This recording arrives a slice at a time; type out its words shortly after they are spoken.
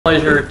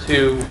Pleasure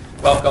to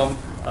welcome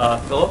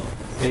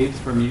FlipSabes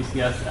from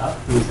UCSF,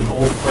 who's an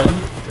old friend.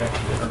 We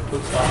actually did our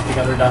postdoc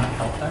together down at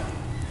Caltech.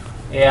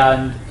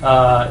 And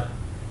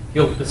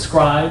he'll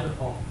describe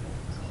a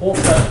whole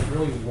set of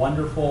really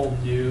wonderful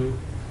new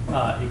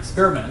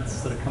experiments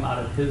that have come out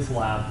of his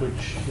lab,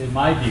 which in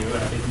my view, and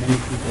I think many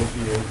people's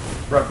view,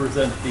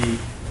 represent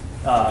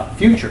the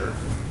future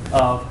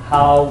of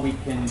how we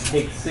can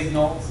take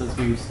signals as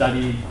we've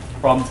studied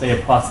from, say,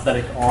 a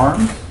prosthetic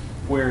arm,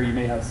 where you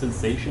may have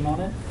sensation on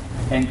it,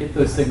 and get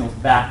those signals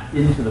back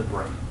into the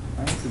brain.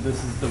 Right? So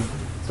this is the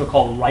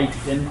so-called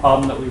right-in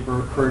problem that we've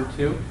referred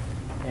to,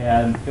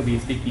 and he'll be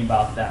speaking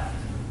about that.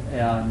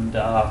 And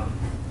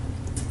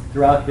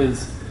throughout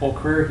his whole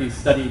career, he's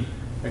studied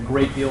a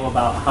great deal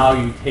about how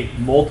you take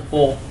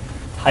multiple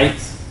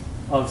types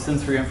of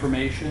sensory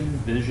information,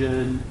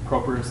 vision,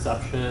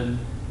 proprioception,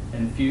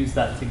 and fuse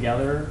that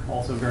together.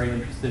 Also very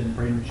interested in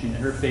brain-machine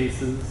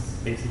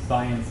interfaces, basic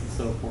science, and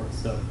so forth.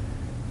 So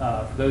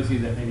for those of you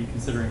that may be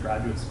considering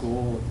graduate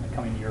school in the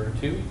coming year or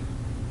two,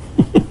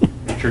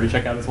 make sure to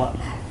check out his lab.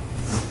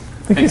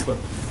 Thanks, Flip.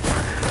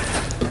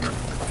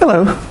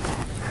 Hello.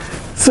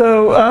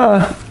 So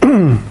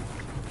I'm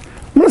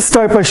going to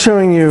start by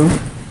showing you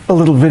a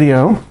little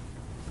video.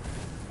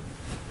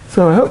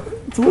 So I hope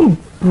it's a little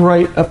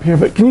bright up here,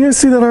 but can you guys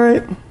see that all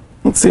right?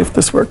 Let's see if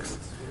this works.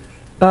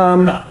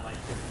 That's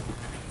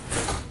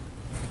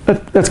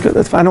good.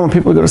 That's fine. I don't want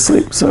people to go to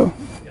sleep. So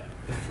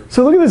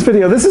look at this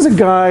video. This is a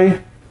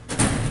guy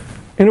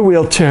in a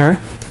wheelchair,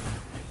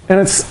 and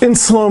it's in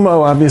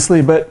slow-mo,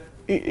 obviously, but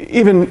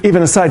even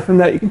aside from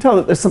that, you can tell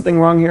that there's something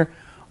wrong here.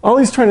 All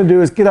he's trying to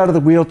do is get out of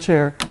the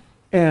wheelchair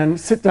and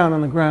sit down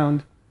on the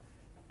ground.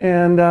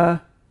 And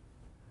I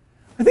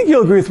think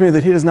you'll agree with me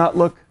that he does not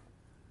look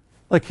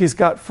like he's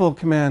got full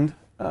command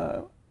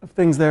of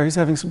things there. He's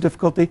having some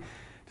difficulty.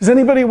 Does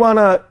anybody want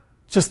to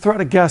just throw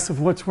out a guess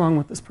of what's wrong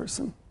with this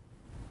person?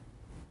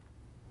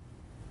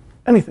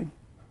 Anything?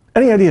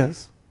 Any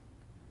ideas?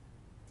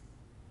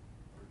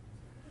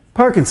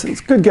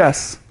 Parkinson's, good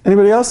guess.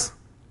 Anybody else?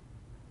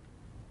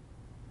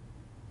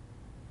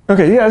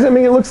 Okay, yeah, I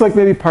mean, it looks like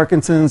maybe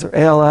Parkinson's or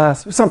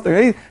ALS or something.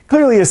 He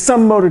clearly has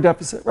some motor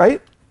deficit, right?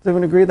 Does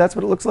everyone agree that's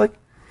what it looks like?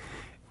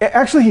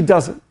 Actually, he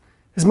doesn't.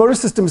 His motor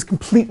system is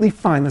completely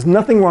fine. There's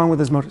nothing wrong with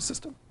his motor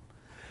system.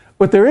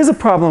 What there is a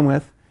problem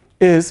with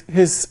is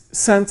his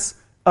sense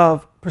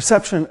of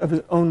perception of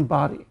his own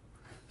body.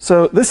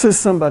 So this is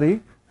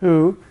somebody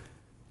who,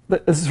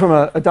 this is from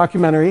a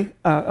documentary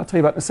I'll tell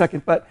you about in a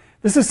second, but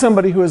this is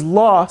somebody who has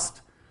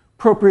lost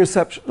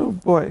proprioception. Oh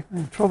boy, I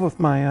have trouble with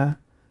my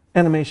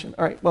animation.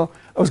 All right, well,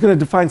 I was going to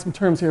define some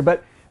terms here,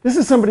 but this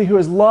is somebody who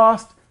has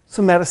lost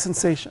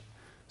somatosensation.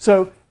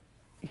 So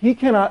he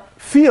cannot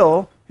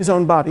feel his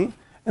own body,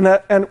 and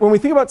when we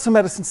think about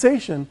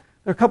somatosensation,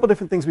 there are a couple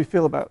different things we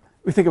think about.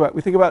 We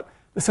think about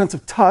the sense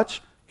of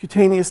touch,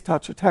 cutaneous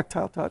touch or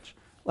tactile touch,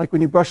 like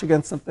when you brush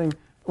against something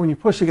or when you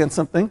push against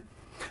something.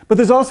 But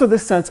there's also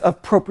this sense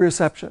of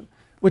proprioception,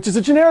 which is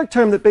a generic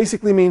term that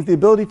basically means the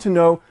ability to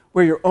know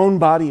where your own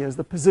body is,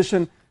 the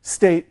position,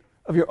 state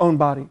of your own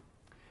body.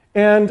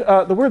 And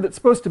the word that's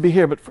supposed to be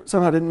here, but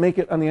somehow didn't make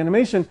it on the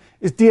animation,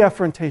 is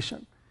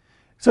deafferentation.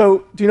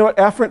 So do you know what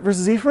afferent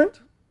versus efferent?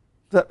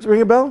 Does that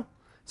ring a bell?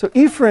 So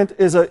efferent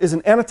is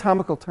an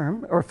anatomical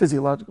term, or a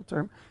physiological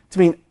term, to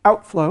mean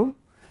outflow.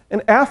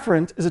 And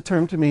afferent is a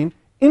term to mean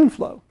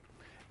inflow.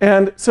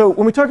 And so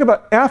when we talk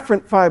about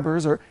afferent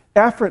fibers or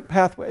afferent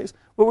pathways,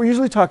 what we're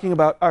usually talking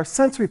about are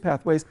sensory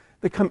pathways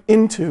that come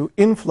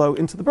inflow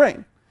into the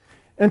brain.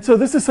 And so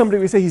this is somebody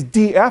we say he's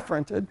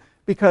deafferented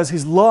because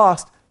he's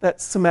lost that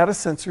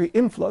somatosensory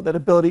inflow, that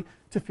ability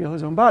to feel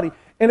his own body.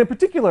 And in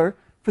particular,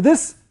 for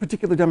this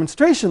particular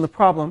demonstration, the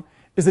problem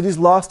is that he's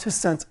lost his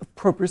sense of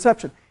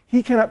proprioception.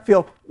 He cannot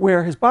feel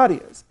where his body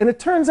is. And it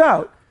turns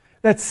out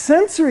that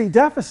sensory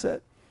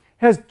deficit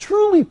has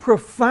truly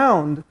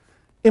profound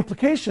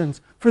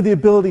implications for the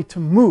ability to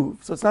move.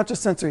 So it's not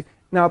just sensory,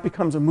 now it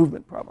becomes a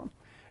movement problem.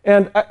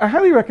 And I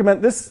highly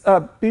recommend this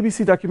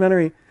BBC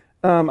documentary.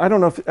 I don't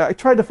know if I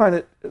tried to find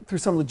it through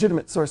some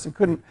legitimate source and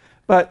couldn't,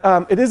 but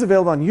it is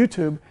available on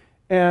YouTube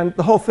and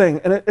the whole thing.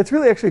 And it's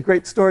really actually a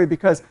great story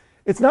because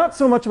it's not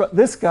so much about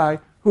this guy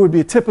who would be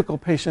a typical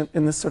patient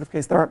in this sort of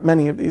case. There aren't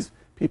many of these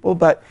people,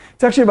 but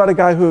it's actually about a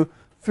guy who,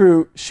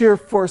 through sheer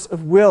force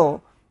of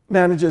will,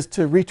 manages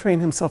to retrain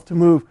himself to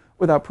move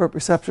without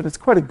proprioception. It's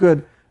quite a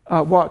good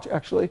watch,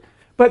 actually.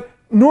 But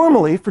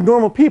normally, for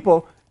normal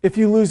people, if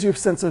you lose your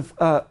sense of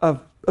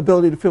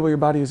ability to feel where your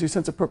body is, your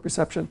sense of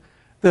proprioception,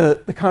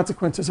 the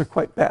consequences are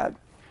quite bad.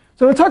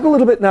 So I'm going to talk a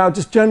little bit now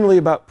just generally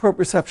about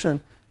proprioception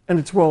and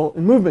its role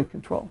in movement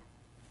control.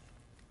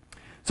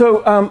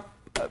 So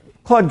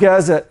Claude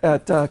Gaz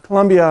at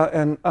Columbia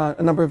and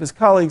a number of his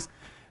colleagues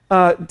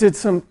did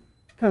some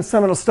kind of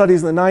seminal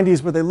studies in the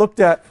 90s where they looked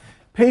at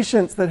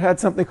patients that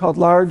had something called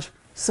large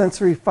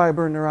sensory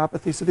fiber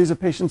neuropathy. So these are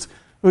patients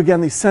who,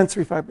 again, these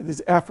sensory fibers,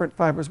 these afferent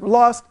fibers were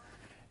lost.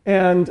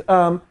 And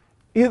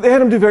they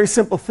had them do very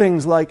simple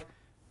things like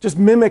just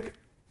mimic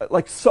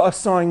like a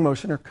sawing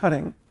motion or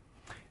cutting.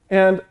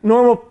 And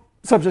normal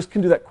subjects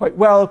can do that quite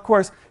well, of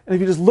course. And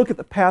if you just look at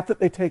the path that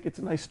they take, it's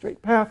a nice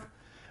straight path.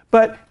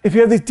 But if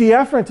you have these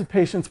deafferented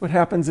patients, what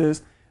happens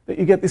is that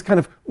you get these kind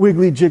of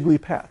wiggly, jiggly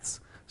paths.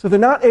 So they're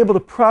not able to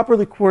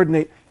properly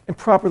coordinate and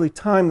properly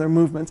time their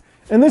movements.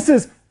 And this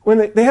is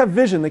when they have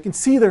vision, they can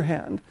see their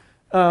hand,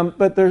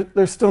 but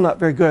they're still not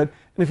very good.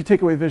 And if you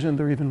take away vision,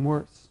 they're even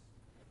worse.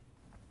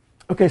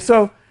 Okay,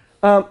 so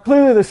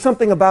clearly there's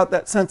something about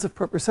that sense of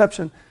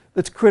proprioception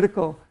that's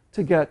critical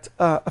to get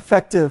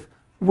effective,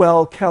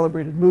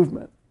 well-calibrated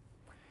movement.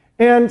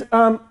 And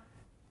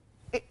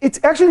it's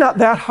actually not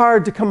that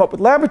hard to come up with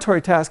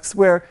laboratory tasks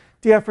where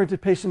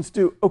deafferented patients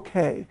do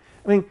okay.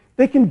 I mean,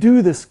 they can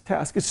do this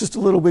task. It's just a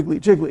little wiggly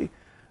jiggly.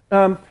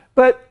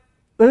 But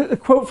a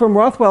quote from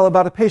Rothwell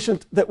about a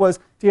patient that was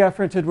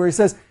deafferented where he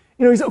says,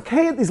 you know, he's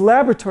okay at these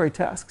laboratory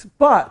tasks,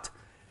 but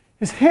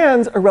his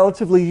hands are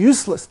relatively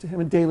useless to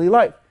him in daily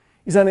life.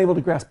 He's unable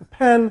to grasp a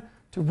pen,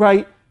 to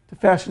write, to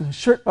fasten his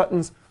shirt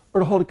buttons, or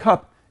to hold a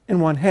cup in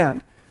one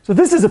hand. So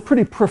this is a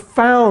pretty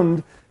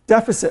profound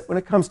deficit when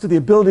it comes to the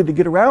ability to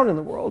get around in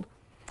the world.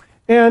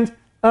 And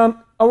a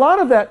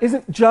lot of that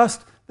isn't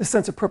just the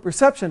sense of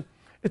proprioception.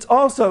 It's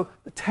also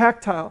the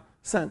tactile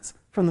sense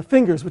from the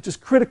fingers, which is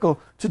critical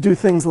to do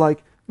things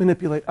like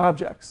manipulate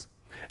objects.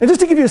 And just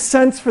to give you a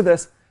sense for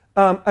this,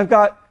 I've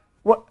got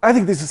I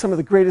think these are some of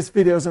the greatest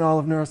videos in all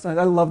of neuroscience.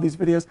 I love these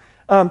videos.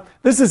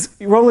 This is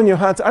Roland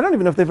Johansson. I don't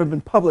even know if they've ever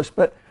been published,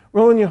 but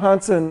Roland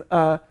Johansson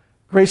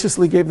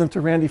graciously gave them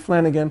to Randy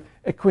Flanagan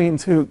at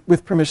Queens, who,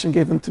 with permission,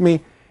 gave them to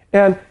me.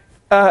 And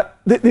so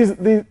let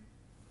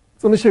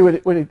me show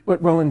you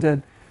what Roland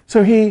did.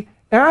 So he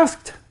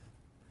asked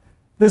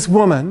this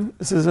woman,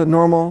 this is a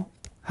normal,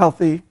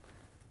 healthy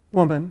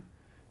woman,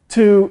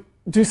 to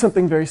do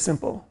something very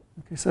simple.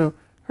 Okay, so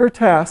her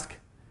task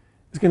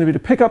is going to be to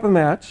pick up a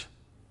match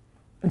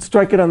and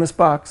strike it on this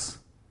box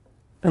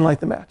and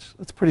light the match.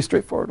 That's pretty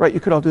straightforward, right? You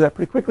could all do that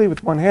pretty quickly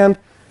with one hand.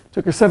 It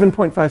took her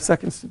 7.5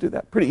 seconds to do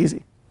that. Pretty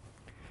easy.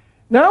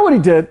 Now what he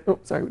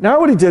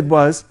did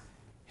was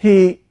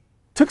he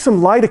took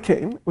some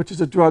lidocaine, which is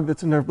a drug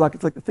that's a nerve block.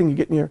 It's like the thing you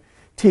get in your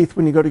teeth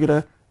when you go to get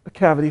a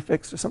cavity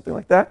fixed or something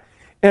like that.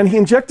 And he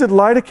injected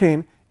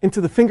lidocaine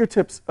into the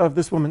fingertips of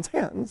this woman's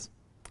hands.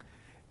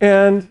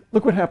 And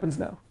look what happens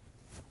now.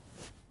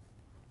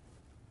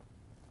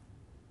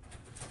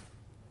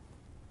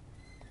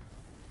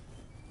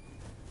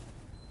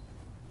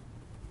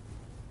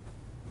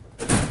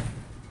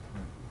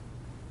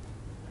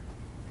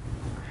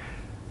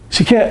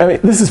 She can't, I mean,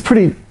 this is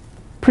pretty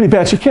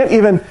bad. She can't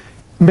even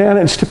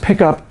manage to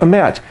pick up a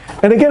match.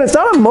 And again, it's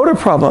not a motor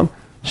problem.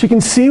 She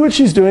can see what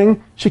she's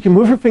doing. She can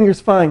move her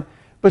fingers fine.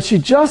 But she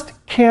just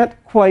can't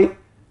quite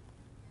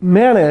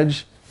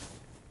manage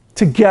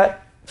to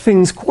get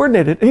things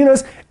coordinated. And you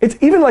notice, it's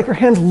even like her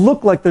hands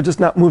look like they're just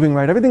not moving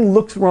right. Everything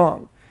looks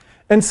wrong.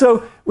 And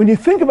so when you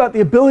think about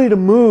the ability to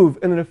move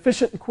in an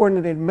efficient and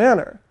coordinated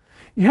manner,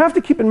 you have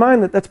to keep in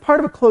mind that that's part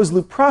of a closed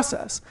loop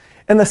process.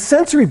 And the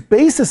sensory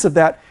basis of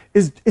that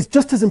is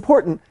just as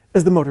important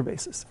as the motor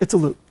basis. It's a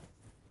loop.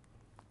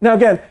 Now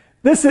again,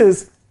 this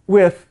is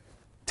with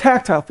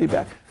tactile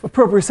feedback, but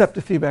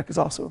proprioceptive feedback is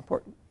also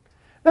important.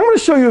 Now I'm going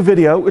to show you a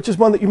video, which is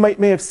one that you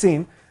may have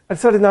seen. I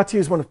decided not to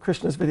use one of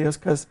Krishna's videos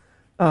because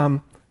I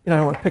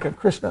don't want to pick on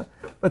Krishna.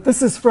 But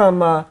this is from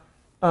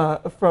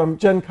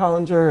Jen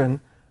Collinger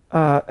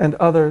and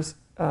others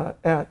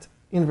at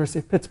University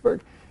of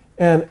Pittsburgh.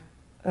 And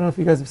I don't know if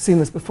you guys have seen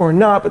this before or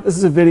not, but this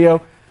is a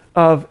video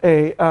of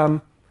a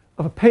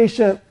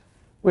patient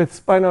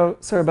with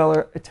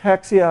spinocerebellar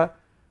ataxia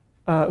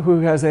who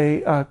has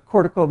a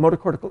motor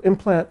cortical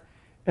implant,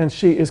 and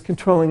she is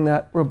controlling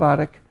that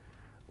robotic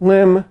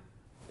limb.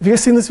 Have you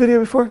guys seen this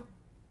video before?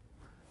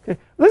 Okay.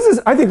 This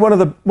is, I think, one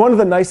of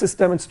the nicest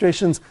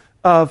demonstrations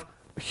of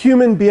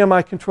human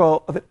BMI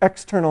control of an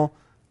external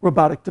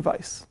robotic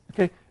device.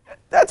 Okay,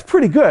 that's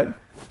pretty good.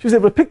 She was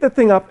able to pick that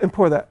thing up and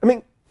pour that. I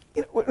mean,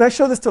 you know, when I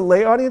show this to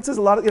lay audiences,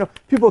 a lot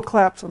of people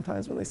clap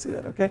sometimes when they see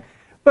that. Okay,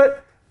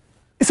 but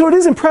so it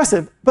is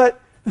impressive. But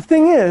the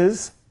thing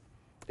is,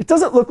 it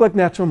doesn't look like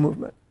natural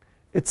movement.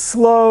 It's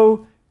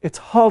slow. It's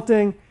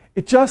halting.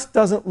 It just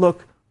doesn't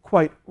look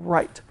quite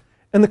right.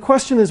 And the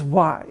question is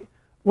why?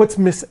 What's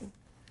missing?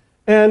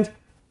 And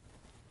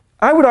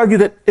I would argue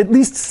that at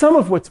least some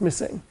of what's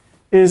missing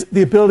is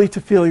the ability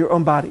to feel your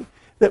own body.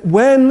 That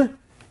when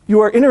you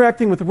are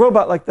interacting with a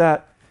robot like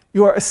that,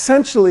 you are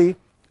essentially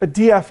a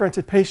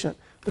deafferented patient.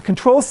 The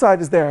control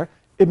side is there,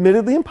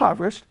 admittedly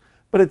impoverished,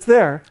 but it's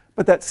there,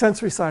 but that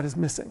sensory side is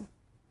missing.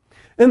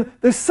 And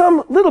there's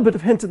some little bit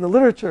of hint in the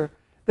literature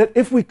that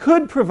if we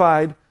could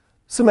provide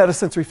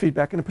somatosensory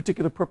feedback in a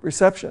particular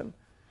proprioception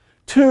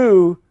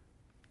to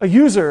a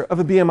user of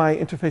a BMI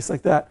interface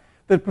like that,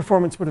 that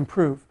performance would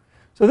improve.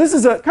 So this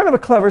is a kind of a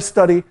clever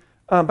study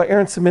by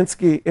Aaron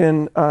Szyminski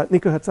in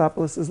Nico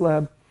Hatsopoulos'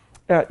 lab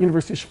at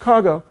University of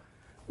Chicago,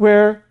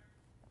 where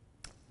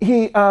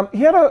he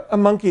had a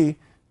monkey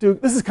do,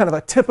 this is kind of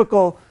a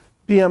typical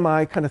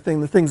BMI kind of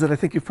thing, the things that I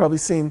think you've probably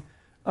seen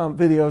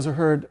videos or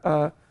heard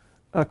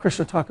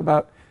Krishna talk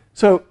about.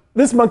 So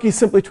this monkey's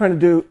simply trying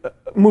to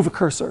move a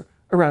cursor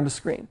around a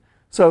screen.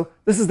 So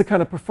this is the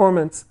kind of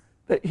performance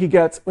that he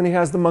gets when he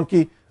has the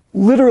monkey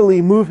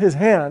literally move his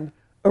hand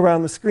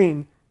around the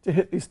screen to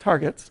hit these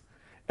targets.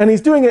 And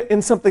he's doing it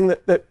in something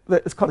that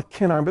is called a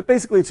kin arm, but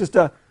basically it's just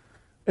an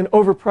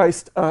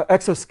overpriced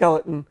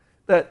exoskeleton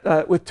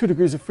that, with 2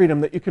 degrees of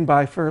freedom that you can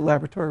buy for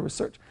laboratory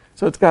research.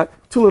 So it's got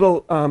 2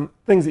 little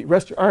things that you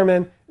rest your arm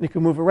in, and you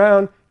can move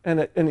around,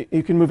 and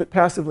you can move it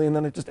passively, and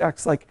then it just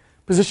acts like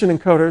position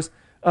encoders,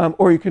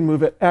 or you can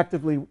move it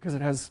actively because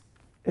it has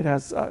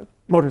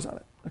motors on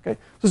it. Okay,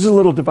 so this is a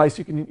little device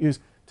you can use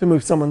to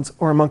move someone's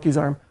or a monkey's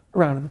arm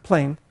around in the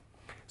plane.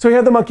 So you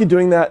have the monkey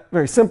doing that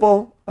very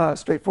simple,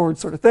 straightforward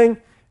sort of thing,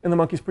 and the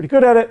monkey's pretty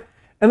good at it.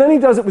 And then he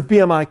does it with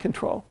BMI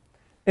control.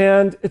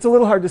 And it's a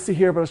little hard to see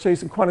here, but I'll show you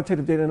some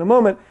quantitative data in a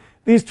moment.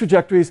 These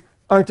trajectories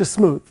aren't as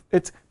smooth.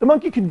 The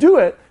monkey can do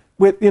it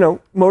with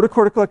motor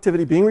cortical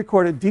activity being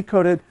recorded,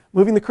 decoded,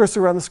 moving the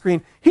cursor around the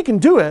screen. He can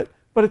do it,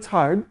 but it's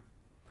hard.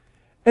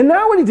 And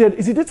now what he did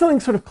is he did something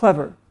sort of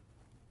clever.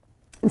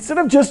 Instead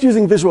of just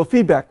using visual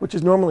feedback, which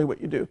is normally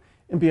what you do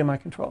in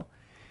BMI control,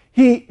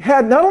 he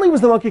had, not only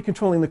was the monkey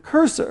controlling the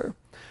cursor,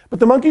 but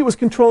the monkey was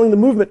controlling the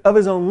movement of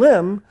his own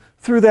limb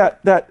through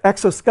that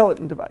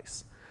exoskeleton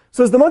device.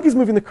 So as the monkey's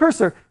moving the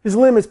cursor, his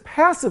limb is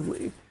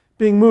passively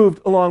being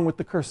moved along with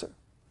the cursor.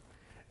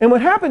 And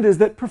what happened is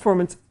that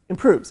performance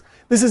improves.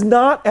 This is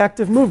not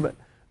active movement.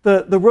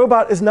 The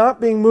robot is not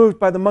being moved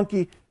by the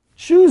monkey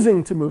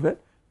choosing to move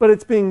it, but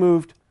it's being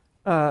moved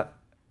up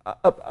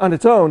on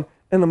its own,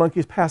 and the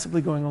monkey is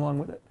passively going along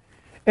with it.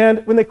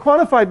 And when they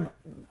quantified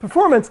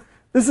performance,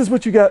 this is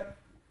what you get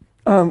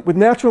with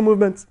natural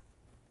movements.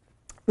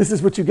 This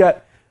is what you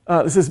get.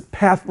 This is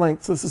path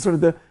length. So this is sort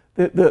of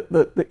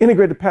the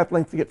integrated path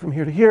length to get from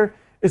here to here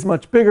is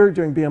much bigger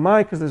during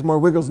BMI because there's more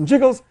wiggles and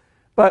jiggles.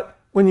 But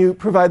when you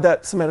provide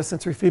that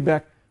somatosensory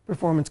feedback,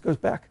 performance goes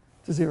back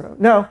to 0.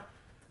 Now,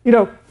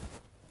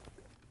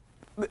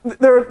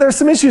 there are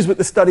some issues with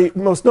the study.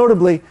 Most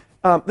notably,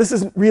 this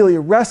isn't really a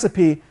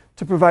recipe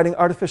to providing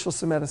artificial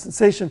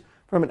somatosensation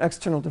from an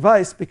external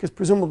device, because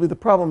presumably the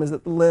problem is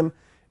that the limb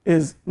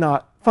is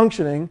not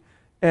functioning.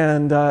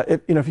 And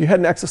if you had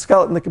an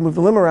exoskeleton that could move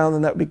the limb around,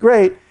 then that would be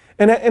great.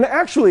 And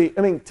actually,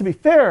 I mean, to be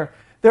fair,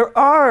 there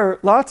are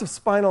lots of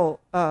spinal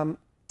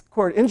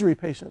cord injury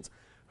patients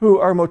who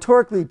are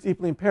motorically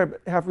deeply impaired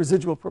but have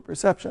residual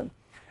proprioception.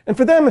 And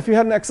for them, if you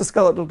had an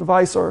exoskeletal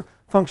device or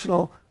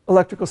functional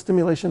electrical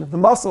stimulation of the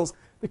muscles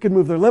that could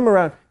move their limb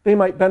around, they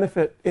might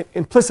benefit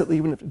implicitly,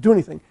 even if they do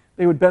anything.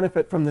 They would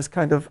benefit from this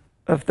kind of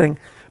thing.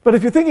 But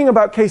if you're thinking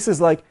about cases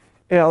like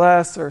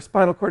ALS or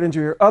spinal cord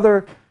injury or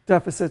other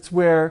deficits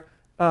where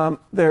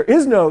there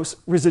is no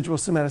residual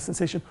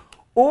somatosensation,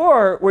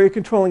 or where you're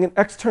controlling an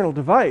external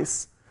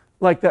device,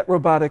 like that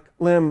robotic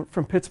limb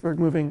from Pittsburgh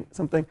moving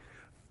something,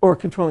 or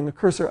controlling a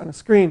cursor on a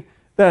screen,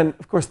 then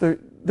of course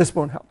this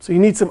won't help. So you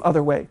need some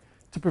other way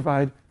to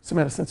provide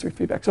somatosensory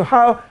feedback. So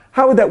how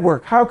would that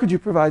work? How could you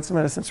provide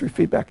somatosensory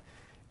feedback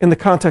in the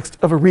context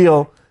of a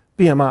real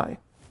BMI?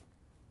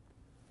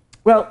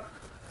 Well,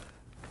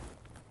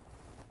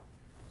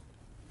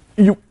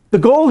 the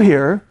goal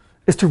here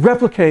is to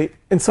replicate,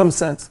 in some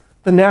sense,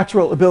 the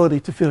natural ability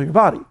to feel your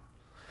body.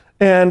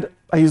 And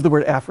I used the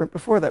word afferent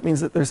before. That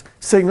means that there's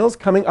signals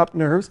coming up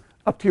nerves,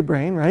 up to your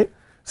brain, right?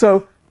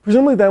 So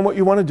presumably then what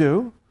you want to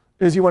do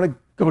is you want to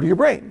go to your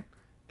brain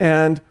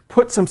and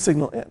put some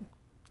signal in.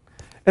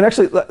 And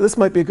actually, this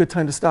might be a good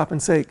time to stop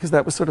and say, because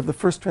that was sort of the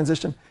first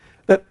transition,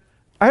 that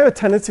I have a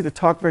tendency to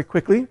talk very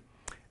quickly.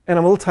 And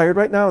I'm a little tired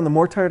right now, and the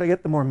more tired I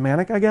get, the more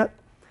manic I get.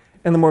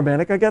 And the more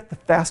manic I get, the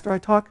faster I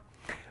talk.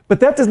 But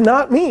that does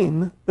not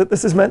mean that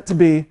this is meant to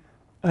be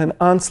an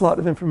onslaught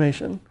of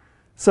information.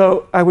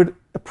 So I would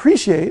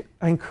appreciate,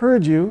 I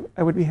encourage you,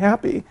 I would be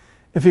happy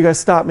if you guys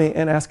stop me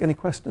and ask any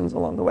questions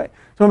along the way.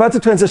 So I'm about to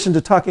transition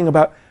to talking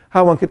about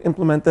how one could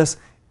implement this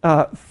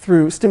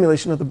through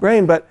stimulation of the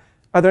brain. But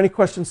are there any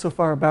questions so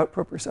far about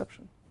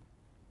proprioception?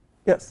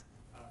 Yes?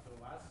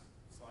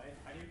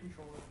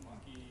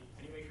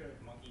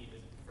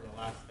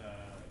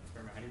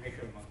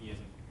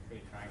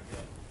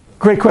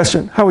 Great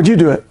question. How would you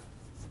do it?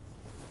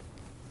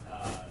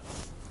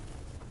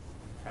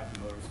 Have the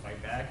motors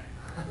fight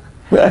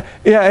back.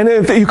 Yeah, and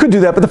if you could do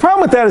that. But the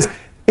problem with that is,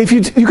 if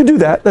you could do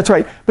that, that's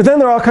right. But then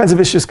there are all kinds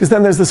of issues, because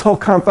then there's this whole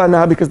confound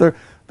now, because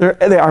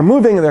they are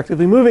moving and they're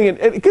actively moving, and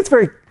it gets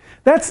very.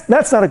 That's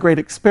not a great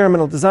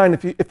experimental design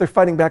if they're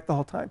fighting back the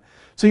whole time.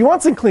 So you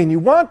want something clean. You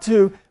want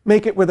to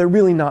make it where they're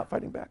really not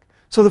fighting back.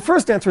 So the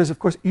first answer is, of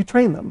course, you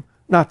train them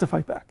not to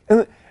fight back.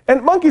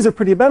 And monkeys are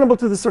pretty amenable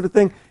to this sort of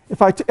thing.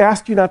 If I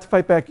asked you not to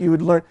fight back, you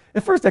would learn.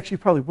 At first, actually, you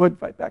probably would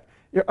fight back.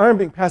 Your arm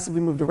being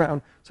passively moved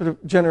around sort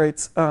of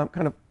generates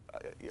kind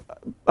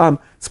of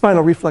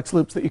spinal reflex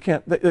loops that you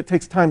can't. That it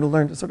takes time to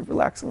learn to sort of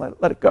relax and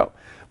let it go.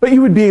 But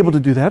you would be able to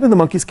do that, and the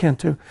monkeys can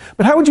too.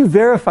 But how would you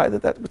verify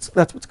that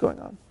that's what's going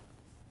on?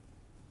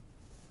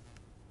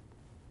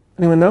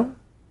 Anyone know?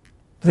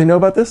 Do they know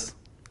about this?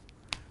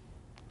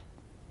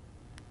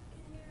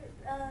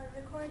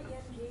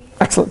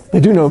 Excellent. They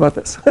do know about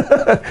this.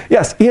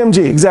 Yes,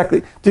 EMG,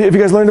 exactly. Have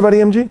you guys learned about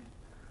EMG?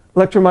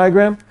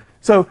 Electromyogram?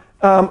 So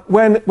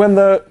when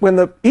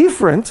the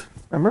efferent,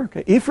 remember,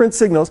 okay, efferent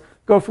signals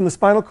go from the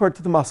spinal cord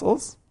to the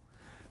muscles,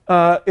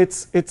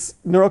 it's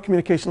neural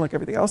communication like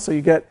everything else. So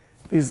you get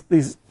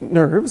these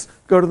nerves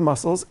go to the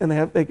muscles, and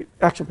they get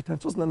action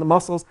potentials, and then the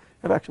muscles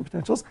have action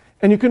potentials.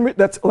 And you can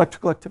that's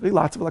electrical activity,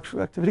 lots of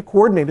electrical activity,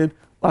 coordinated,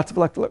 lots of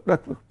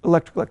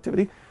electrical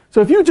activity. So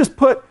if you just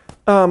put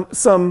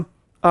some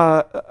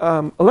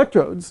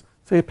electrodes,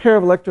 say a pair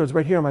of electrodes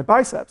right here on my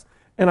biceps,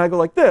 and I go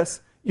like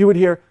this, you would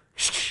hear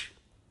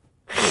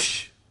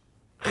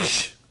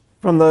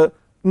from the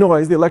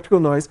noise, the electrical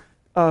noise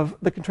of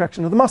the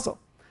contraction of the muscle.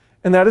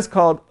 And that is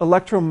called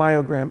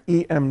electromyogram,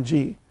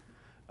 EMG.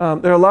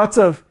 There are lots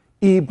of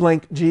E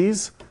blank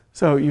Gs.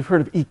 So you've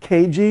heard of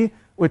EKG,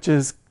 which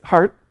is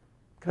heart,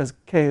 because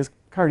K is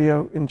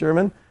cardio in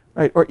German,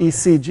 right? Or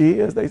ECG,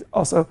 as they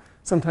also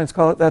sometimes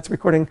call it. That's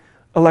recording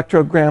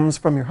electrograms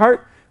from your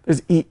heart.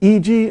 There's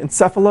EEG,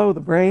 encephalo, the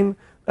brain.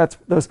 That's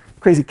those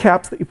crazy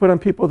caps that you put on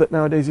people that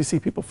nowadays you see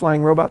people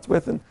flying robots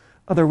with and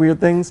other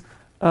weird things.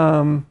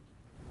 I'm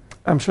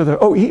sure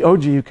there. Oh,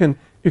 EOG, you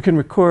can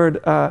record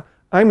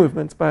eye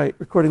movements by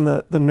recording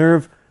the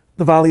nerve,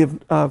 the volley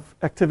of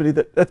activity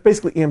that's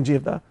basically EMG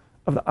of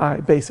the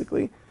eye,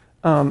 basically.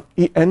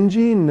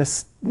 ENG,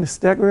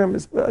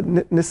 nystagmus,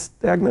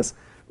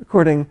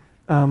 recording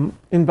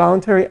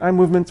involuntary eye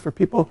movements for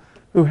people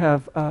who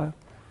have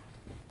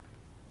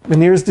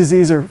Meniere's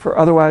disease or for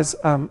otherwise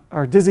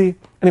are dizzy.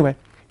 Anyway,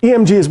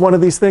 EMG is one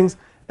of these things,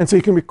 and so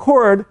you can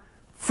record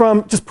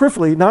from just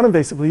peripherally,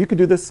 non-invasively. You could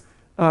do this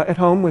at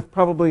home with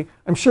probably,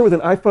 I'm sure, with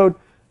an iPhone,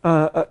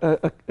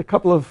 a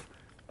couple of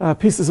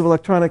pieces of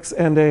electronics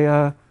and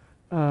a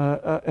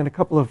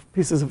couple of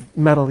pieces of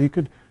metal. You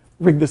could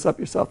rig this up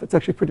yourself. It's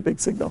actually a pretty big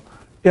signal.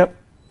 Yep.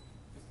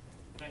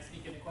 Can I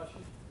sneak in a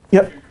question?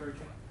 Yep. You're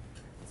encouraging.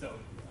 So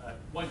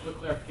one quick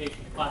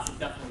clarification. The class has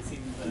definitely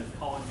seen the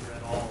Collins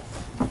et al.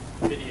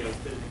 Videos,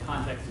 but in the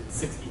context of the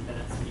 60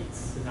 minutes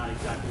piece, so not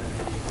exactly that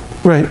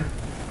video. Right.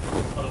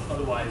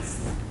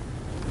 Otherwise,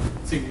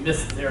 so you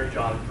missed their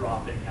jaw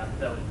dropping at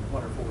the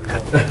wonderful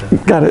result.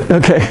 Got it.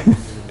 Okay.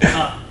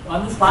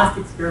 On this last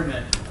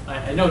experiment,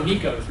 I know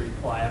Nico's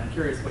reply. I'm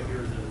curious what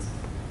yours is.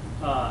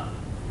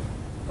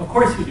 Of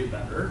course you do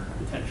better,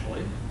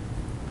 potentially,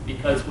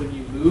 because when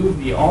you move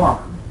the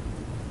arm,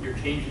 you're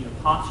changing the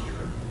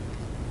posture.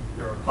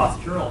 There are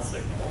postural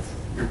signals.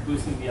 You're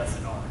boosting the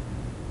SNR.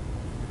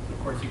 So of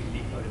course you can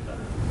decode it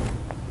better.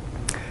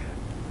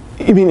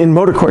 You mean in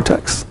motor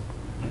cortex?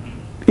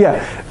 Mm-hmm.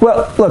 Yeah.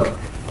 Well, look.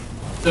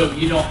 So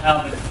you don't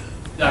have an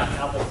exact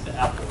apples to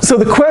apples. So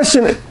the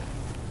question,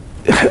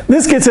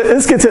 this gets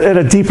at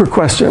a deeper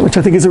question, which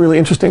I think is a really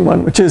interesting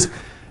one, which is,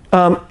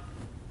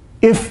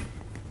 if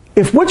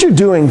what you're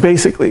doing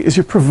basically is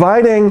you're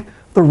providing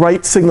the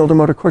right signal to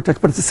motor cortex,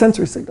 but it's a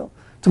sensory signal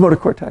to motor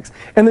cortex,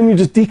 and then you're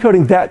just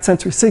decoding that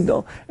sensory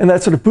signal, and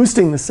that's sort of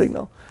boosting the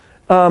signal,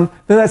 then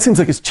that seems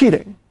like it's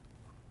cheating.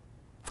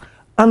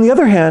 On the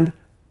other hand,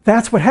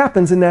 that's what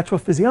happens in natural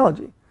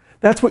physiology.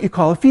 That's what you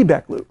call a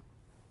feedback loop.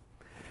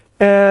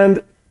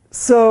 And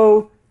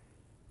so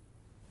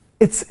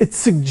it's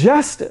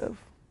suggestive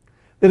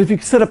that if you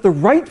set up the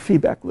right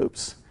feedback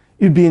loops,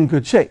 you'd be in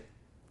good shape.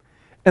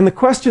 And the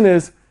question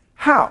is,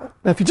 how?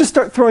 Now, if you just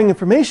start throwing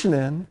information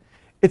in,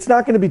 it's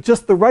not going to be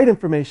just the right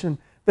information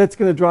that's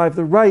going to drive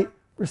the right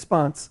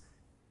response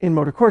in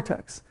motor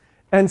cortex.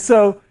 And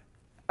so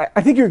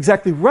I think you're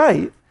exactly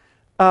right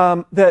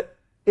that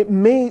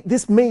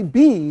this may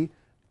be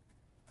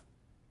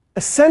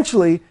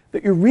essentially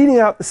that you're reading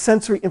out the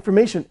sensory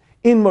information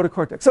in motor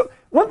cortex. So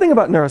one thing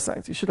about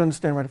neuroscience you should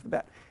understand right off the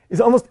bat is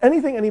almost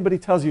anything anybody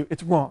tells you,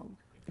 it's wrong.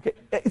 Okay?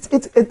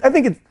 I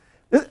think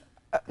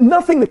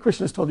nothing that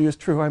Krishna has told you is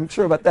true. I'm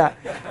sure about that.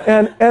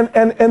 And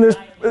there's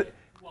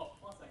well,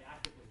 plus I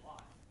actively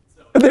lie.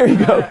 So. There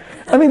you go.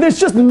 I mean, there's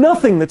just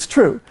nothing that's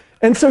true.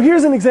 And so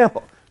here's an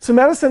example.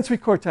 Somatosensory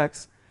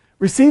cortex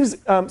receives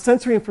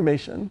sensory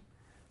information,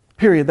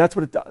 period. That's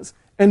what it does.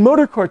 And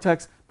motor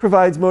cortex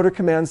provides motor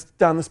commands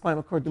down the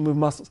spinal cord to move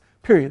muscles,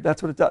 period.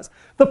 That's what it does.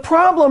 The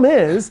problem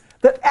is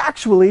that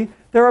actually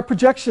there are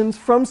projections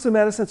from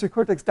somatosensory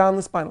cortex down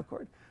the spinal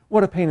cord.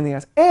 What a pain in the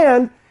ass.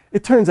 And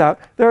it turns out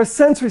there are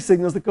sensory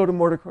signals that go to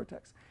motor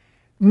cortex.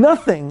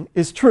 Nothing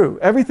is true.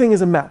 Everything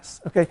is a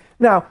mess. Okay?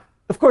 Now,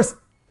 of course,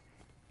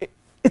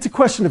 it's a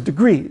question of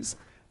degrees.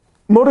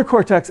 Motor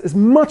cortex is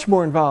much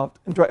more involved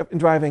in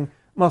driving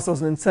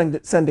muscles and in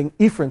sending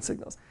efferent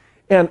signals.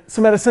 And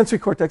somatosensory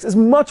cortex is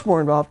much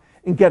more involved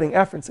in getting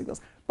afferent signals.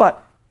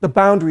 But the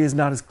boundary is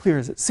not as clear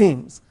as it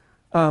seems.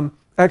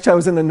 Actually, I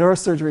was in the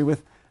neurosurgery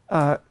with,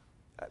 I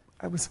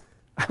was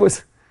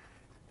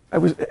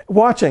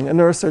watching a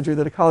neurosurgery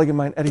that a colleague of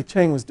mine, Eddie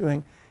Chang, was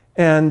doing.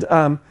 And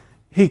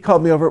he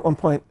called me over at one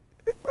point.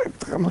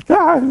 I'm like,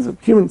 there's a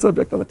human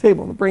subject on the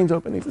table, and the brain's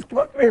open. He says,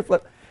 come here,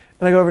 Flip.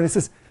 And I go over and he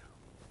says,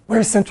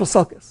 where's central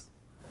sulcus?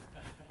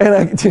 And I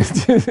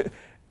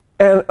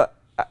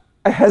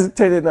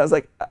hesitated, and I was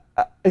like,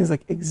 he's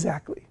like,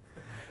 exactly.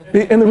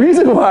 And the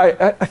reason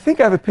why, I think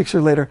I have a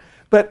picture later,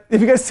 but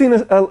have you guys seen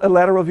a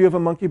lateral view of a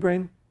monkey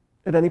brain?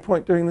 at any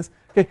point during this?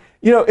 Okay,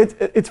 you know,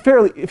 it's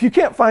fairly, if you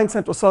can't find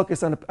central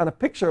sulcus on a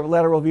picture of a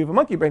lateral view of a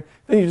monkey brain,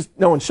 then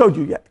no one showed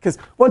you yet. Because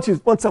once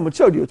someone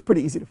showed you, it's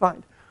pretty easy to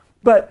find.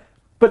 But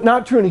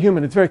not true in a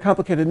human. It's very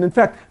complicated. And in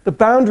fact, the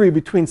boundary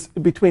between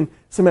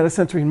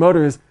somatosensory and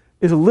motor is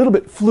a little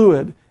bit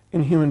fluid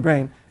in the human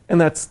brain. And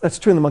that's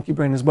true in the monkey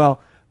brain as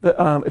well.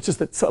 It's just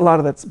that a lot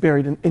of that's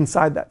buried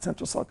inside that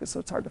central sulcus, so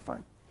it's hard to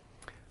find.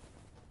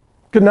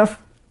 Good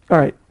enough? All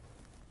right.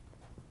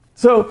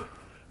 So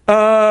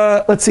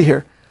let's see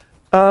here.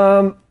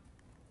 So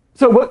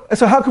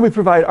how can we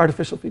provide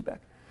artificial feedback?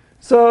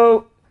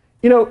 So,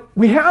 you know,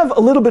 we have a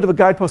little bit of a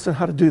guidepost on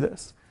how to do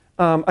this.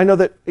 I know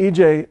that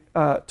EJ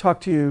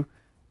talked to you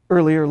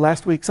earlier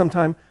last week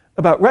sometime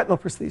about retinal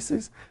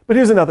prostheses. But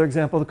here's another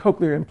example, the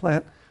cochlear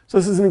implant. So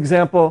this is an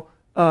example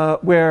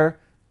where,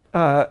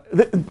 by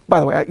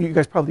the way, you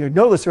guys probably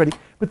know this already,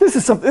 but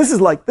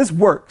this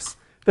works.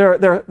 There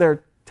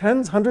are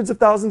tens, hundreds of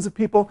thousands of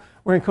people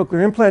wearing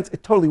cochlear implants.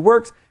 It totally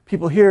works.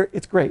 People hear,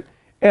 it's great.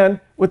 And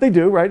what they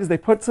do, right, is they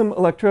put some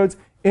electrodes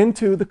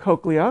into the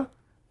cochlea,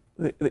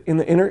 in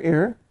the inner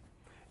ear.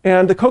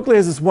 And the cochlea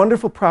has this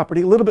wonderful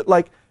property, a little bit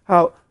like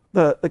how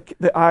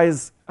the eye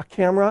is a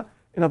camera.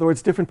 In other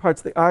words, different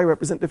parts of the eye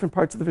represent different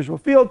parts of the visual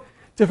field.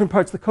 Different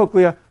parts of the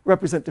cochlea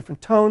represent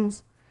different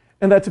tones.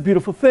 And that's a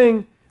beautiful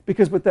thing,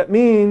 because what that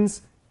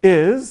means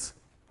is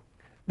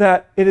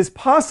that it is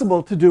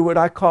possible to do what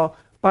I call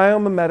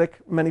biomimetic,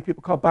 many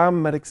people call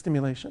biomimetic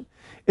stimulation.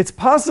 It's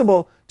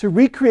possible to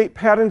recreate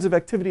patterns of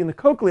activity in the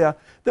cochlea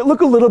that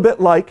look a little bit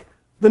like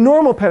the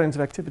normal patterns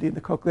of activity in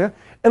the cochlea.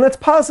 And that's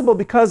possible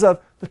because of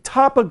the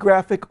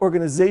topographic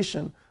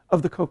organization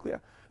of the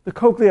cochlea. The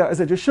cochlea,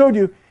 as I just showed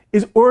you,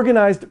 is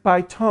organized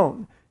by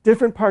tone.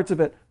 Different parts of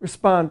it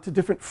respond to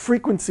different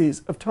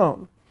frequencies of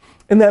tone.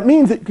 And that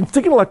means that you can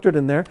stick an electrode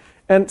in there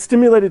and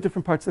stimulate at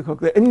different parts of the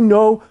cochlea, and you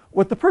know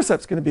what the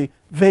percept's going to be,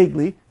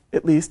 vaguely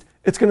at least.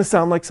 It's going to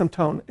sound like some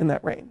tone in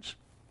that range.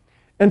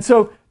 And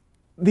so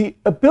the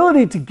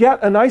ability to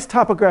get a nice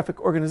topographic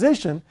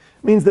organization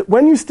means that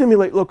when you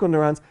stimulate local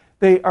neurons,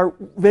 they are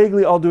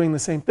vaguely all doing the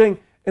same thing,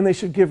 and they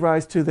should give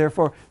rise to,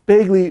 therefore,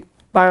 vaguely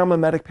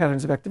biomimetic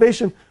patterns of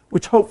activation,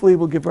 which hopefully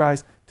will give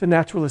rise to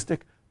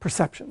naturalistic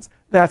perceptions.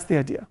 That's the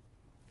idea.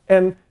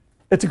 And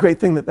it's a great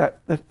thing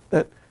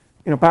that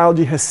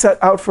biology has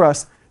set out for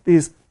us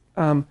these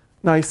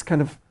nice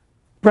kind of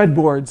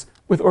breadboards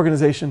with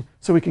organization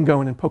so we can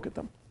go in and poke at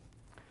them.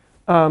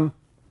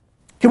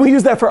 Can we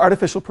use that for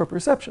artificial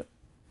proprioception?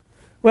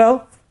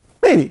 Well,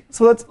 maybe.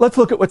 So let's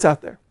look at what's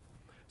out there.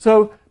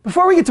 So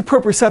before we get to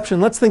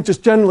proprioception, let's think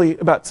just generally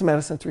about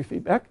somatosensory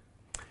feedback.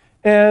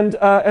 And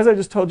as I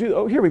just told you,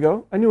 oh, here we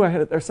go. I knew I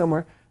had it there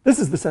somewhere. This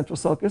is the central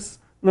sulcus,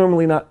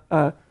 normally not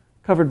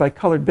covered by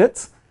colored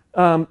bits.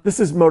 This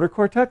is motor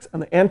cortex on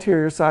the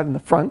anterior side in the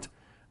front.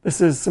 This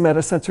is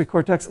somatosensory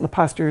cortex on the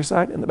posterior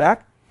side in the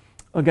back.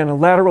 Again, a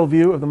lateral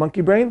view of the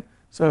monkey brain.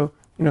 So,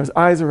 you know, his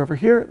eyes are over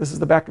here. This is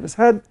the back of his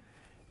head.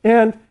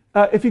 And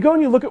if you go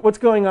and you look at what's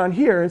going on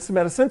here in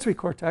somatosensory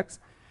cortex,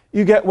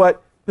 you get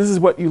this is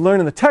what you learn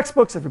in the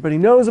textbooks. Everybody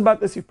knows about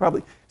this. You've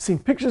probably seen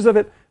pictures of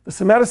it. The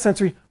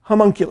somatosensory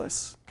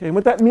homunculus. Okay, and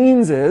what that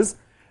means is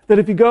that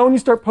if you go and you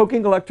start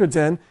poking electrodes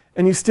in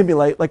and you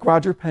stimulate, like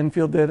Roger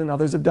Penfield did and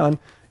others have done,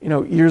 you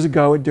know, years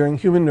ago during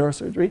human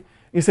neurosurgery,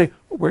 you say,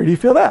 well, where do you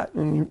feel that?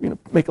 And you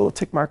make a little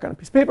tick mark on a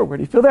piece of paper. Where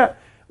do you feel that?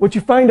 What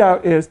you find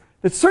out is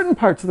that certain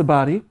parts of the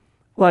body,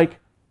 like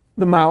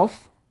the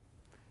mouth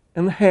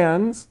and the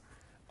hands,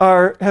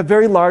 have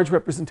very large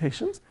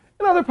representations.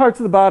 And other parts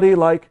of the body,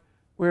 like,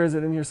 where is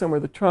it in here somewhere?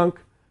 The trunk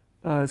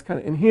is kind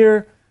of in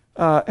here,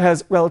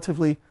 has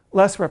relatively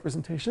less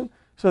representation.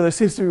 So there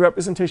seems to be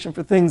representation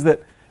for things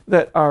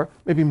that are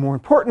maybe more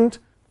important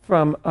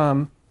from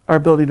our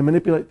ability to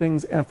manipulate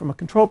things and from a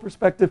control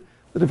perspective,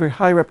 that have very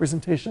high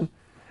representation.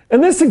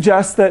 And this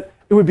suggests that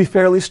it would be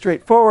fairly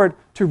straightforward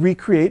to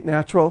recreate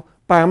natural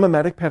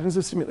biomimetic patterns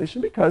of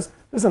stimulation because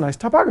there's a nice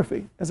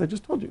topography, as I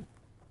just told you.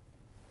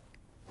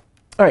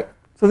 All right,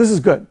 so this is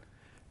good.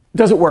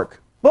 Does it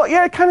work? Well,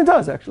 yeah, it kind of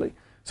does, actually.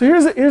 So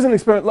here's an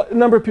experiment. A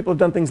number of people have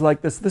done things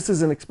like this. This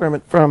is an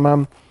experiment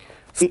from,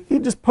 he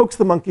just pokes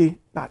the monkey,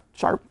 not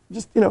sharp,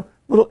 just, you know,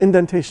 little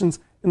indentations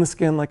in the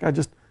skin, like I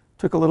just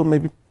took a little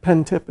maybe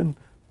pen tip and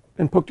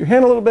poked your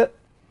hand a little bit.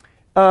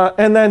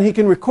 And then he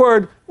can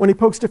record, when he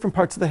pokes different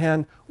parts of the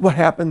hand, what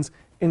happens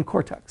in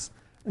cortex.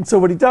 And so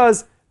what he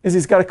does is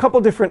he's got a couple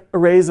different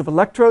arrays of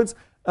electrodes.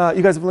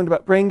 You guys have learned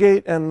about brain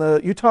gate and the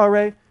Utah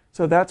array.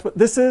 So that's what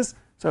this is.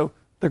 So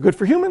they're good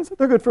for humans,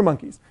 they're good for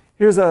monkeys.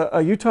 Here's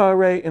a Utah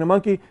array in a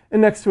monkey,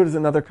 and next to it is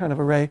another kind of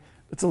array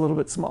that's a little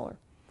bit smaller.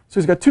 So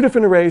he's got two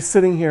different arrays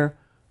sitting here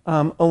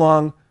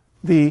along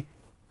the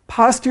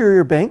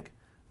posterior bank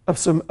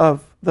of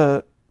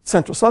the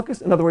central sulcus,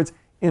 in other words,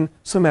 in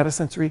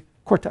somatosensory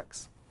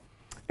cortex.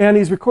 And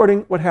he's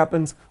recording what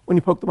happens when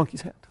you poke the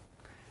monkey's hand.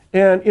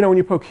 And you know, when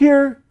you poke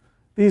here,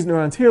 these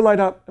neurons here light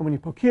up, and when you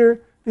poke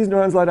here, these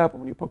neurons light up,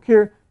 and when you poke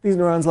here, these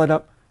neurons light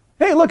up.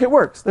 Hey, look, it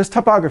works. There's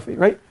topography,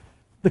 right?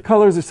 The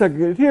colors are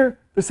segregated here,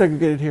 they're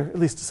segregated here, at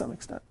least to some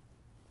extent.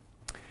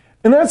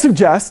 And that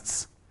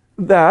suggests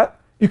that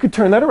you could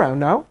turn that around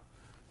now,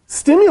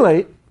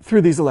 stimulate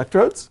through these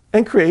electrodes,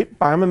 and create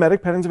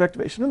biomimetic patterns of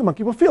activation, and the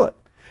monkey will feel it.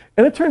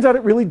 And it turns out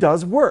it really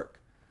does work.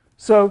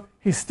 So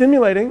he's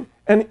stimulating,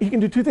 and he can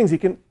do two things. He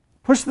can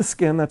push the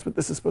skin, that's what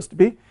this is supposed to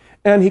be,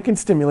 and he can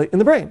stimulate in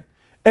the brain.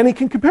 And he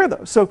can compare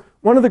those. So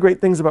one of the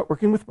great things about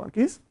working with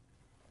monkeys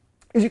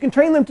is you can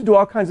train them to do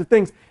all kinds of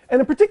things.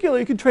 And in particular,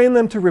 you can train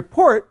them to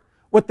report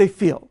what they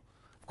feel.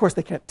 Of course,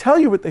 they can't tell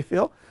you what they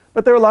feel,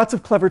 but there are lots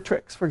of clever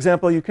tricks. For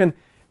example, you can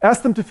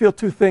ask them to feel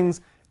two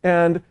things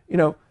and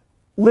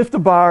lift a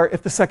bar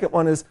if the second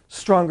one is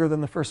stronger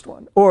than the first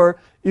one. Or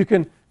you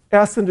can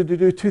ask them to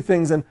do two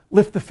things and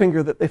lift the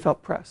finger that they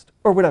felt pressed,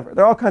 or whatever.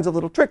 There are all kinds of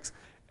little tricks,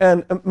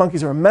 and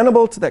monkeys are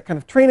amenable to that kind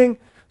of training.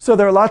 So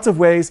there are lots of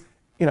ways.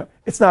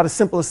 It's not as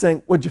simple as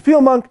saying, "What'd you feel,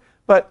 monk?"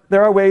 But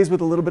there are ways with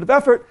a little bit of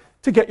effort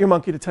to get your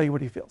monkey to tell you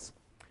what he feels.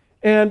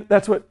 And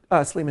that's what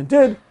Sleeman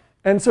did.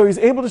 And so he's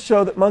able to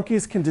show that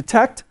monkeys can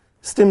detect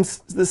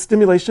the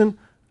stimulation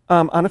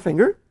on a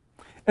finger.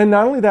 And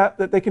not only that,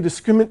 that they can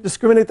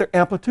discriminate their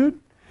amplitude.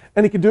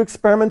 And he can do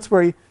experiments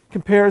where he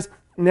compares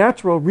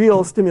natural,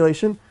 real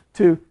stimulation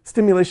to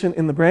stimulation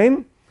in the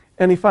brain.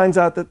 And he finds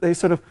out that they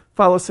sort of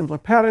follow similar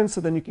patterns.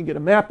 So then you can get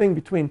a mapping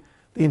between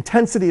the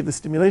intensity of the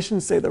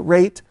stimulation, say the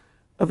rate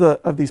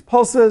of these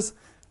pulses,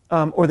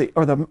 or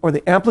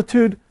the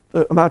amplitude,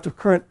 the amount of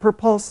current per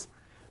pulse.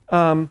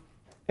 And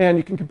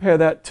you can compare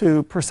that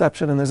to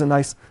perception, and there's a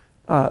nice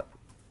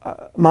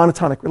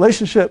monotonic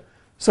relationship.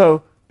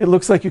 So it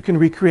looks like you can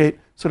recreate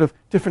sort of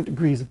different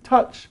degrees of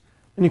touch.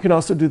 And you can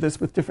also do this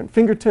with different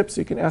fingertips.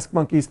 So you can ask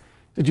monkeys,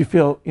 did you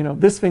feel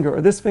this finger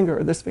or this finger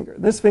or this finger or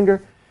this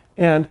finger?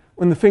 And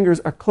when the fingers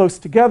are close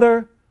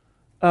together,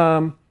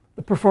 the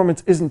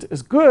performance isn't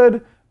as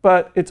good,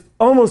 but it's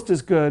almost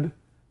as good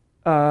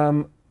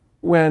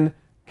when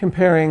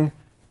comparing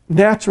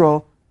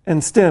natural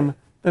and stim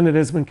than it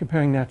is when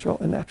comparing natural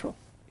and natural.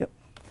 Yep.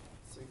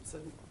 So you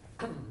said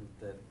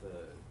that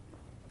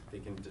they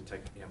can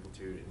detect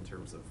amplitude in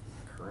terms of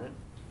current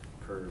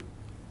per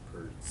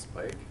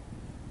spike.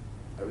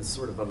 I was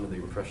sort of under the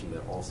impression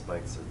that all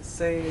spikes are the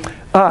same.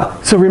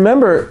 So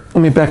remember,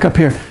 let me back up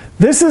here.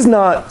 This is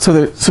not,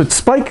 so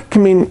spike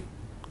can mean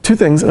two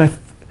things, and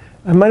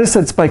I might have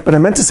said spike, but I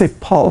meant to say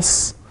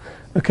pulse.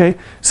 Okay,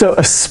 so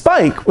a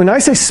spike, when I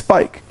say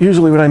spike,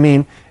 usually what I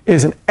mean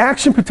is an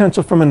action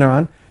potential from a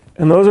neuron,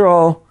 and those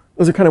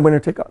are kind of winner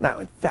take all. Now,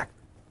 in fact,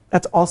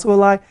 that's also a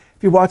lie.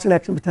 If you watch an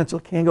action potential,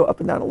 it can go up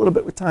and down a little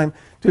bit with time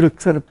due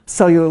to sort of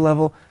cellular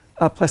level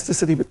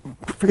plasticity, but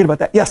forget about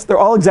that. Yes, they're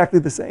all exactly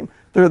the same.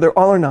 They're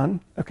all or none.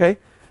 Okay,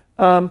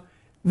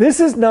 this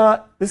is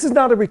not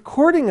a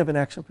recording of an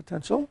action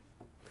potential.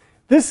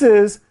 This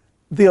is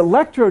the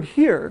electrode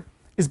here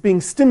is being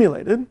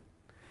stimulated.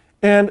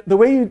 And the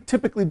way you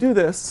typically do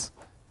this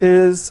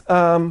is,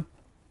 no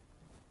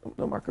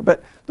marker,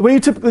 but the way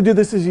you typically do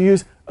this is you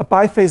use a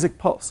biphasic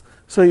pulse.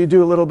 So you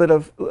do a little bit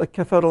of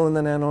cathodal and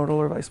then anodal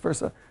or vice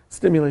versa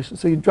stimulation.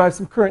 So you drive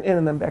some current in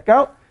and then back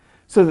out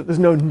so that there's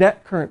no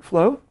net current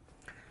flow.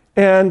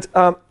 And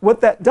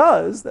what that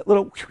does, that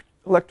little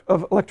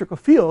electrical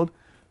field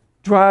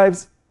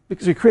drives,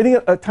 because you're creating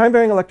a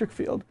time-varying electric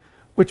field,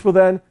 which will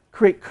then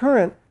create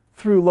current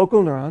through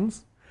local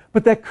neurons.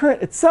 But that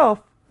current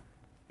itself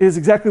is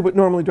exactly what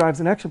normally drives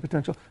an action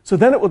potential. So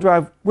then it will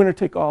drive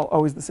winner-take-all,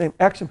 always the same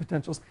action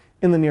potentials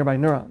in the nearby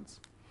neurons.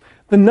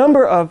 The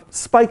number of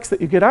spikes that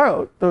you get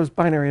out, those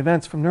binary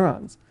events from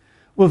neurons,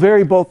 will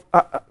vary both,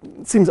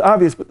 it seems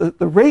obvious, but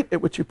the rate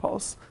at which you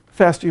pulse, the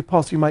faster you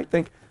pulse, you might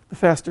think, the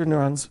faster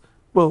neurons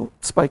will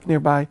spike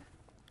nearby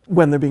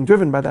when they're being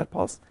driven by that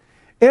pulse.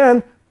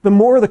 And the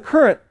more the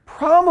current,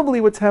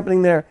 probably what's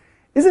happening there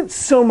isn't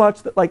so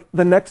much that like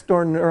the next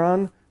door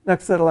neuron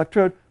next to that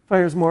electrode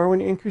fires more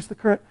when you increase the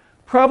current.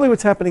 Probably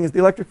what's happening is the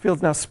electric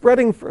field's now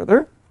spreading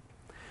further,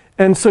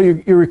 and so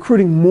you're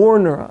recruiting more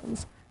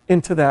neurons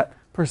into that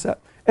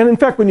percept. And in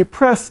fact, when you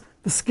press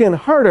the skin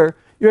harder,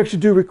 you actually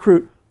do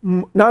recruit,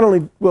 not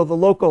only will the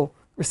local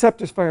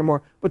receptors fire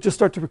more, but you'll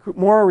start to recruit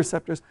more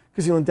receptors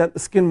because you'll indent the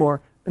skin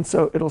more, and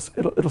so it'll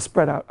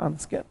spread out on the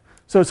skin.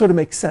 So it sort of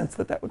makes sense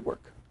that that would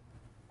work.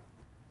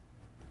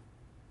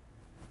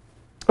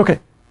 Okay.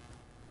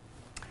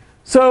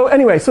 So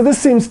anyway, so this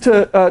seems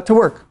to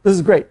work. This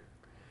is great.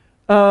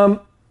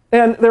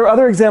 And there are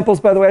other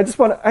examples, by the way.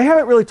 I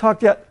haven't really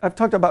talked yet. I've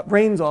talked about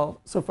brains all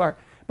so far.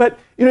 But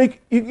you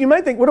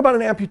might think, what about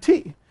an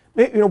amputee?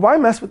 Why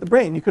mess with the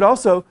brain? You could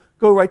also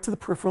go right to the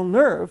peripheral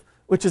nerve,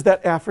 which is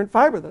that afferent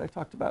fiber that I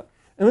talked about.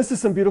 And this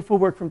is some beautiful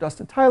work from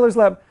Dustin Tyler's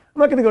lab. I'm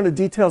not going to go into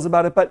details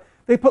about it, but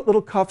they put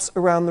little cuffs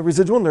around the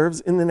residual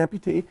nerves in an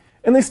amputee,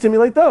 and they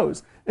stimulate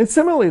those. And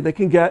similarly, they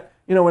can get,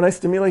 when I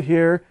stimulate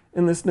here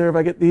in this nerve,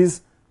 I get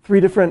these 3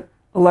 different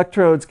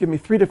electrodes, give me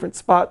 3 different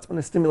spots when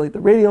I stimulate the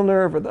radial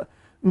nerve or the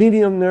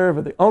medium nerve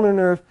or the ulnar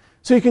nerve.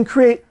 So you can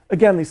create,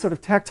 again, these sort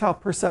of tactile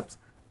percepts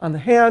on the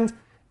hand.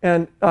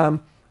 And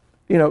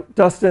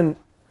Dustin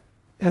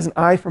has an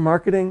eye for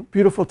marketing.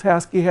 Beautiful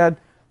task he had.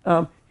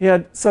 He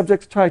had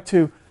subjects try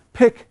to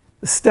pick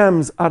the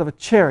stems out of a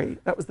cherry.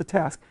 That was the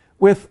task,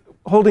 with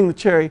holding the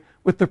cherry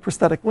with their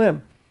prosthetic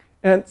limb.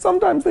 And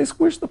sometimes they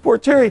squish the poor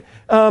cherry,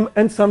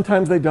 and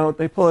sometimes they don't.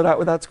 They pull it out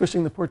without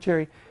squishing the poor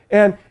cherry.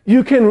 And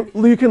you can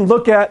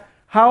look at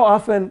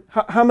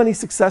how many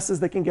successes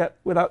they can get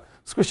without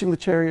squishing the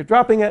cherry or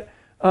dropping it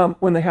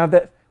when they have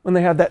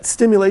that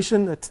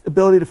stimulation, that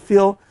ability to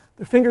feel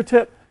their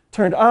fingertip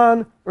turned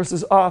on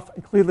versus off.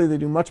 And clearly they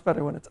do much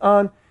better when it's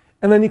on.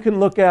 And then you can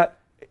look at,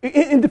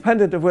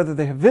 independent of whether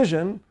they have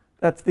vision,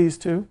 that's these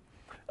two.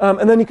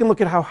 And then you can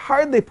look at how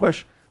hard they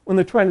push when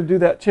they're trying to do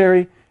that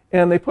cherry.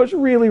 And they push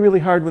really,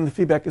 really hard when the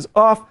feedback is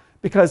off,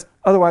 because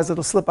otherwise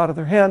it'll slip out of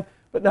their hand.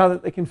 But now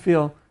that they can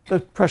feel, the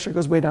pressure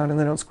goes way down and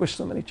they don't squish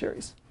so many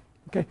cherries.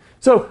 Okay?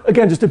 So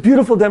again, just a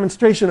beautiful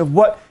demonstration of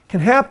what can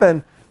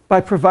happen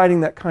by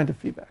providing that kind of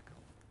feedback.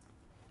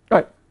 All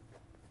right.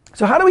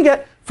 So how do we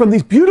get from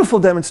these beautiful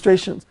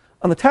demonstrations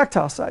on the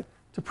tactile side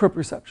to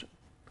proprioception?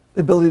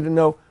 The ability to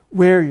know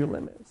where your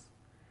limb is.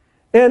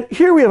 And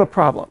here we have a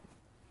problem.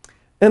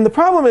 And the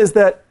problem is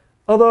that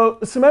although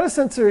the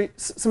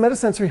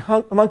somatosensory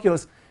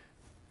homunculus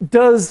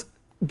does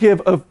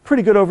give a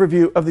pretty good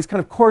overview of these kind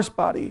of coarse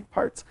body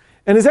parts,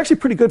 and is actually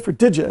pretty good for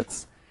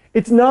digits,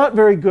 it's not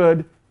very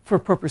good for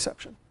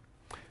proprioception.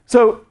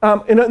 So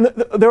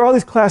there are all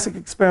these classic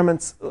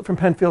experiments from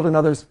Penfield and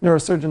others,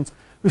 neurosurgeons,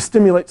 who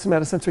stimulate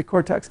somatosensory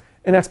cortex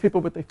and ask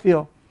people what they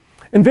feel.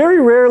 And very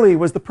rarely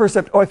was the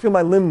percept, oh, I feel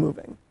my limb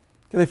moving.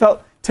 Okay, they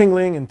felt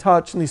tingling and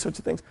touch and these sorts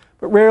of things,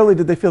 but rarely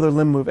did they feel their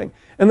limb moving.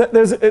 And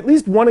there's at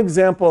least one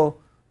example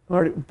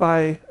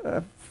by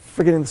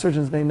forgetting the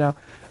surgeon's name now,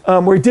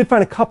 where he did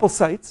find a couple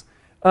sites,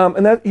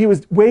 and that he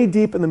was way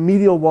deep in the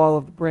medial wall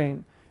of the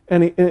brain,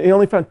 and he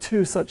only found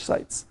 2 such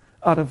sites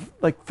out of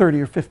like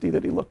 30 or 50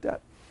 that he looked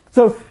at.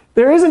 So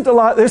there isn't a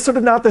lot. There's sort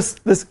of not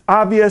this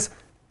obvious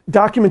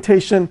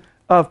documentation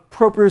of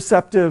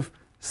proprioceptive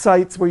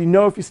sites where you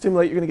know if you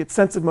stimulate you're going to get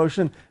sense of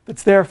motion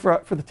that's there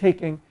for the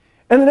taking.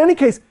 And in any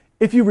case,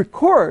 if you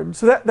record,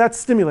 so that's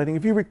stimulating.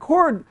 If you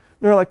record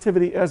neural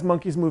activity as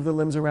monkeys move their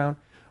limbs around,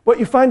 what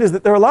you find is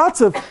that there are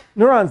lots of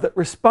neurons that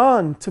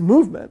respond to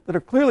movement that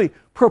are clearly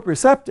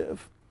proprioceptive,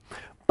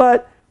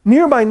 but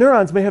nearby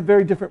neurons may have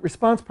very different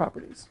response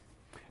properties.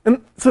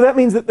 And so that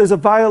means that there's a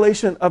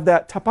violation of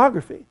that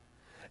topography.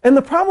 And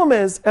the problem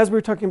is, as we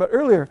were talking about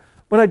earlier,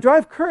 when I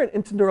drive current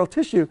into neural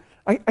tissue,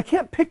 I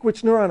can't pick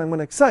which neuron I'm going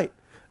to excite.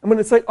 I'm going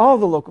to excite all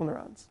the local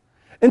neurons.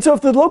 And so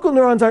if the local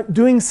neurons aren't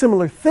doing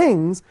similar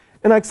things,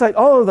 and I excite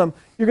all of them,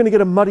 you're going to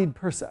get a muddied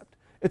percept.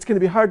 It's going to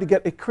be hard to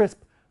get a crisp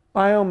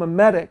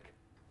biomimetic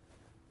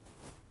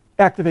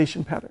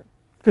activation pattern,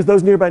 because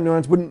those nearby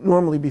neurons wouldn't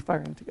normally be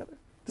firing together.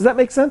 Does that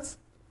make sense?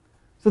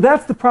 So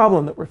that's the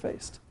problem that we're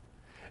faced.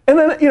 And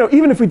then,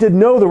 even if we did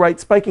know the right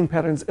spiking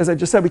patterns, as I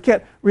just said, we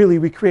can't really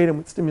recreate them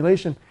with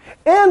stimulation.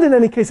 And in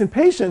any case, in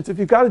patients, if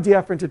you've got a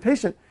deafferented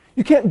patient,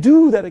 you can't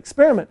do that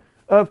experiment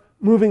of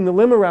moving the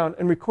limb around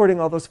and recording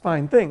all those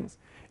fine things.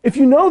 If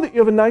you know that you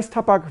have a nice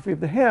topography of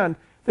the hand,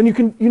 then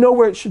you know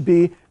where it should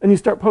be, and you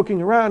start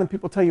poking around, and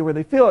people tell you where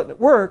they feel it, and it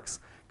works,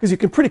 because you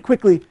can pretty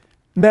quickly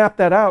map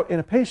that out in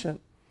a patient.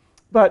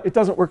 But it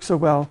doesn't work so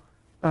well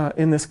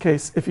in this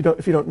case if you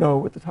don't know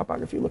what the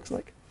topography looks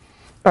like.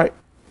 All right.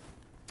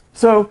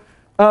 So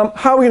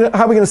how are we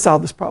going to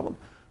solve this problem?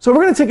 So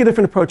we're going to take a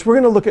different approach. We're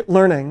going to look at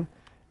learning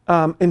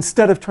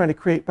instead of trying to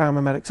create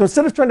biomimetics. So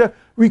instead of trying to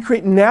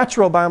recreate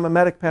natural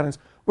biomimetic patterns,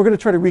 we're going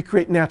to try to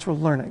recreate natural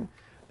learning.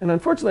 And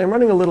unfortunately, I'm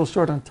running a little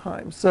short on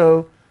time.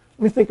 So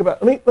let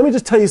me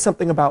just tell you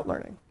something about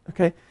learning.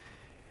 Okay.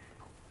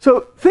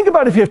 So think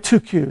about if you have 2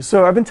 cues.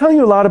 So I've been telling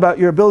you a lot about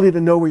your ability to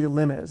know where your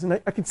limb is. And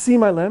I can see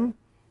my limb,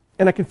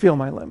 and I can feel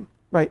my limb,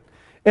 right?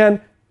 And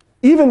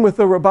even with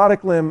a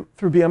robotic limb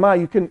through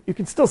BMI, you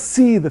can still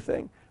see the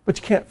thing, but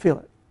you can't feel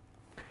it.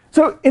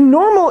 So in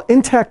normal,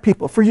 intact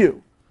people, for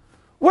you,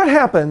 what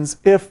happens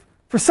if,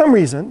 for some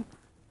reason,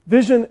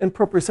 vision and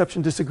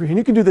proprioception disagree? And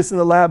you can do this in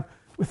the lab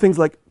with things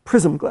like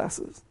prism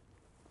glasses,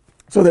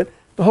 so that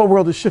the whole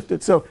world is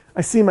shifted. So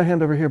I see my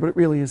hand over here, but it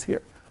really is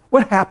here.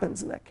 What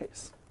happens in that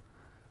case?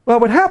 Well,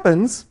 what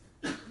happens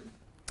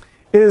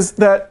is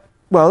that,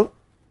 well,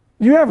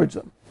 you average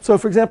them. So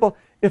for example,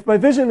 if my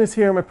vision is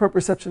here, my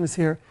proprioception is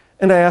here,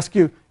 and I ask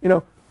you,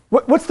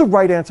 what's the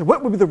right answer?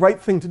 What would be the right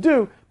thing to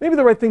do? Maybe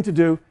the right thing to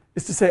do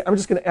is to say, I'm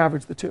just going to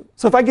average the 2.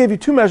 So if I gave you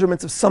 2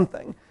 measurements of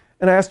something,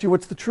 and I asked you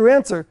what's the true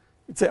answer,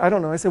 you'd say, I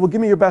don't know. I say, well,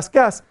 give me your best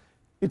guess.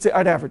 You'd say,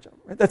 I'd average them.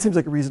 Right? That seems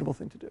like a reasonable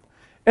thing to do.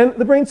 And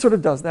the brain sort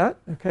of does that.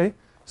 Okay?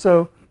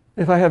 So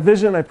if I have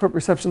vision, I have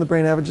proprioception, the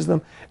brain averages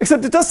them.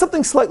 Except it does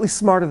something slightly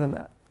smarter than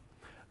that.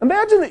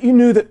 Imagine that you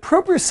knew that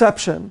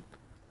proprioception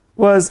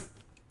was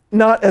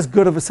not as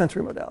good of a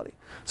sensory modality.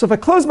 So if I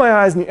close my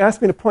eyes and you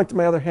ask me to point to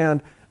my other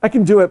hand, I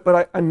can do it,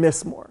 but I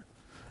miss more.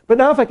 But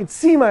now if I can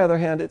see my other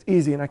hand, it's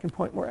easy, and I can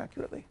point more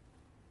accurately.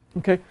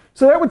 Okay?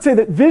 So that would say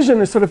that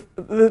vision is sort of,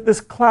 this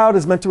cloud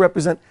is meant to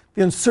represent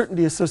the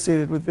uncertainty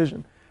associated with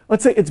vision.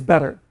 Let's say it's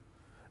better.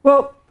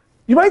 Well,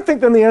 you might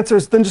think then the answer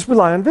is then just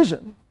rely on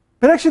vision.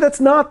 But actually that's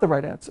not the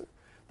right answer.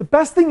 The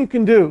best thing you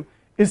can do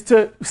is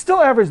to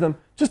still average them,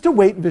 just to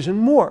weight vision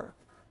more.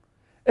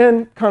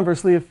 And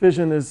conversely, if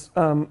vision is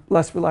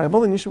less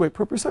reliable, then you should weight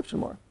proprioception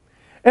more.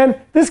 And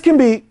this can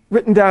be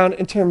written down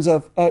in terms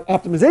of an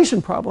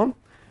optimization problem.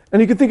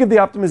 And you can think of the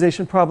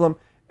optimization problem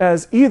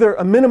as either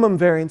a minimum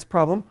variance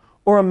problem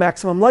or a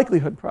maximum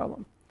likelihood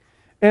problem.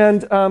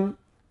 And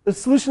the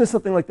solution is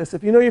something like this.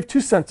 If you know you have two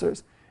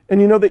sensors, and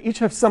you know they each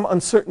have some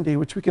uncertainty,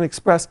 which we can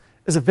express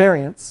as a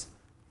variance,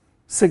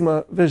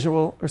 sigma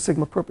visual or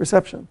sigma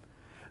proprioception,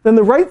 then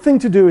the right thing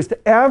to do is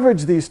to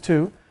average these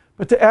two,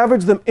 but to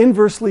average them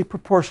inversely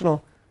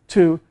proportional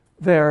to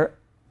their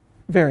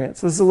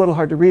variance. This is a little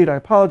hard to read, I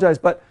apologize,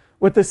 but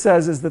what this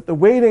says is that the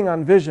weighting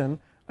on vision,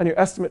 on your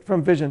estimate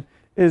from vision,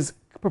 is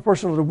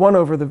proportional to 1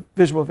 over the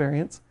visual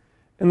variance,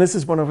 and this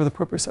is 1 over the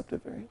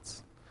proprioceptive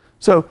variance.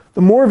 So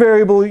the more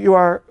variable you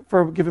are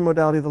for a given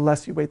modality, the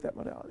less you weight that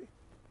modality.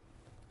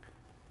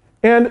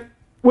 And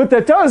what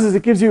that does is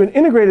it gives you an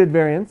integrated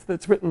variance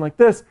that's written like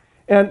this,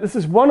 and this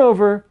is 1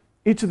 over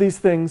each of these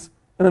things,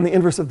 and then the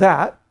inverse of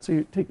that. So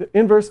you take the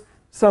inverse,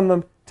 sum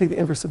them, take the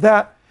inverse of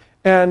that.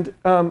 And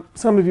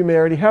some of you may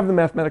already have the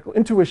mathematical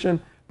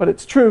intuition, but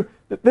it's true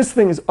that this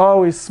thing is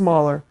always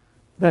smaller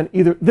than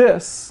either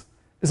this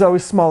is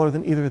always smaller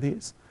than either of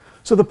these.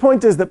 So the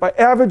point is that by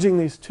averaging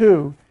these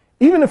two,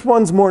 even if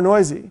one's more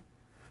noisy,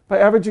 by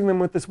averaging them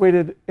with this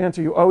weighted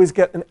answer, you always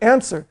get an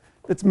answer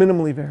that's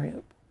minimally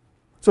variant.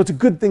 So it's a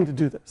good thing to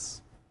do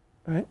this,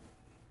 right?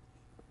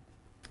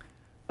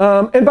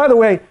 And by the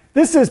way,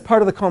 this is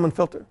part of the Kalman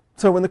filter.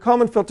 So when the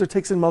Kalman filter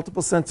takes in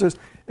multiple sensors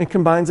and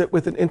combines it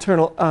with an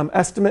internal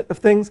estimate of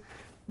things,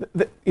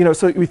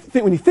 so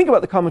when you think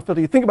about the Kalman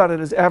filter, you think about it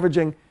as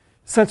averaging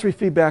sensory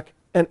feedback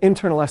and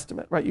internal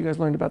estimate, right? You guys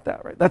learned about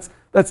that, right? That's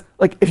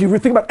like if you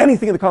think about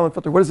anything in the Kalman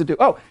filter, what does it do?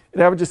 Oh,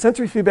 it averages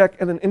sensory feedback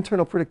and an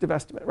internal predictive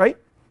estimate, right?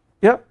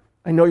 Yep,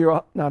 I know you're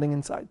all nodding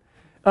inside.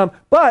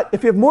 But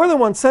if you have more than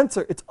one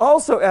sensor, it's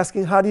also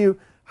asking how do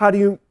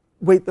you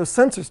weight those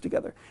sensors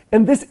together?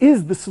 And this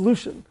is the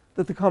solution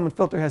that the Kalman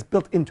filter has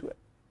built into it.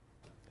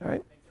 All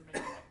right.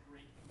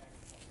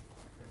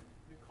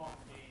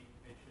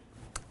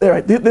 All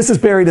right. This is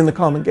buried in the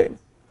Kalman game.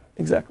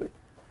 Exactly.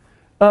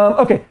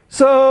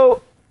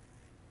 So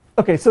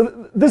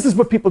this is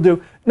what people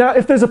do. Now,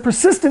 if there's a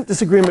persistent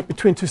disagreement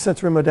between two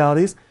sensory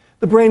modalities,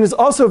 the brain is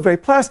also very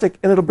plastic,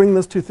 and it'll bring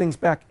those two things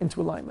back into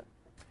alignment.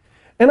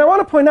 And I want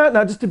to point out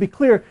now, just to be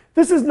clear,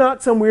 this is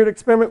not some weird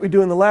experiment we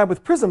do in the lab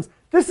with prisms.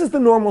 This is the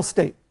normal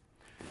state.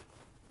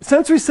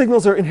 Sensory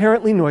signals are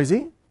inherently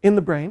noisy in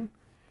the brain.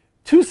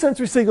 Two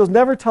sensory signals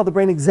never tell the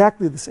brain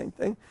exactly the same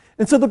thing.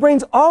 And so the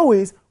brain's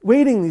always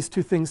weighting these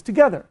two things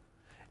together.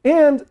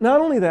 And not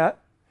only that,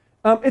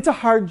 it's a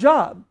hard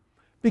job,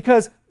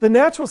 because the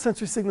natural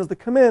sensory signals that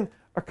come in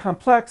are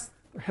complex,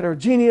 they're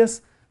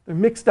heterogeneous, they're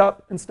mixed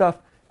up and stuff.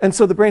 And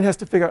so the brain has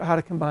to figure out how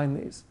to combine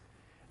these.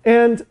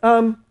 And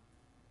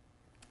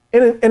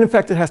in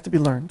fact, it has to be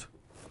learned.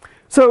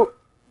 So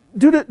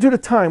due to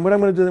time, what I'm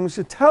going to do is I'm going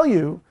to tell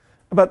you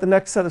about the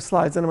next set of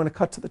slides, and I'm going to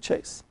cut to the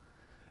chase.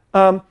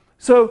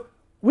 So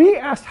we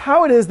asked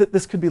how it is that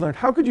this could be learned.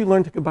 How could you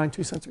learn to combine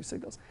two sensory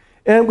signals?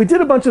 And we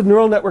did a bunch of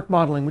neural network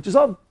modeling, which is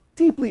all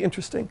deeply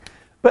interesting.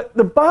 But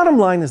the bottom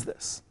line is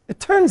this. It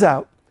turns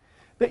out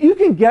that you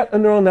can get a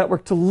neural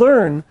network to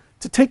learn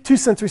to take two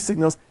sensory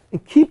signals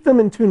and keep them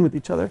in tune with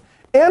each other,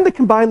 and to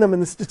combine them in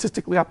the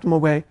statistically optimal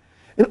way.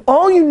 And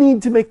all you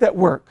need to make that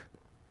work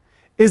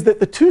is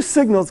that the two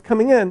signals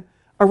coming in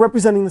are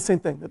representing the same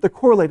thing, that they're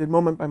correlated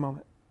moment by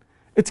moment.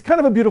 It's kind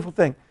of a beautiful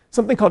thing.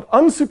 Something called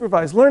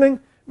unsupervised learning,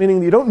 meaning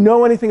that you don't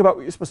know anything about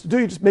what you're supposed to do,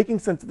 you're just making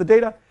sense of the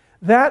data.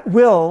 That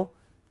will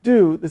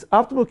do this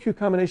optimal cue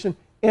combination,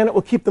 and it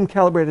will keep them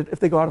calibrated if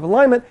they go out of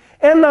alignment.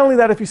 And not only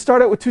that, if you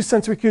start out with two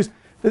sensory cues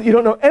that you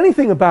don't know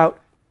anything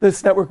about,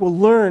 this network will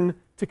learn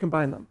to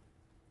combine them.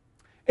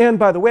 And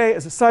by the way,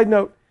 as a side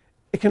note,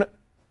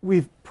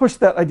 we've pushed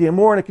that idea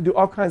more, and it can do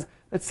all kinds,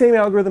 that same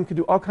algorithm can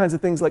do all kinds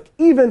of things, like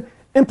even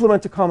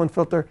implement a Kalman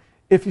filter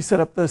if you set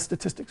up the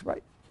statistics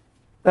right.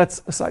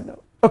 That's a side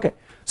note. Okay,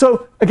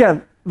 so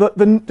again,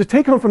 the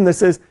take home from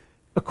this is,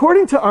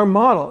 according to our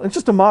model, and it's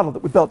just a model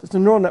that we built, it's a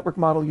neural network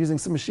model using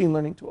some machine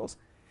learning tools.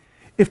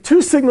 If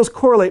two signals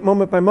correlate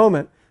moment by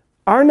moment,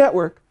 our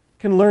network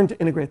can learn to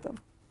integrate them.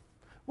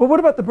 Well, what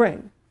about the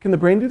brain? Can the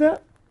brain do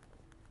that?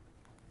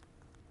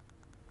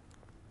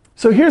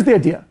 So here's the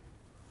idea.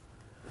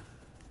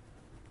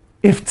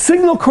 If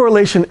signal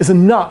correlation is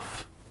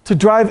enough to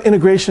drive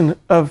integration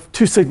of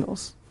two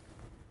signals,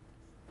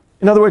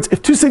 in other words,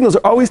 if two signals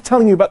are always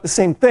telling you about the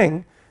same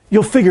thing,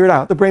 you'll figure it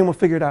out. The brain will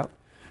figure it out.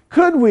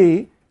 Could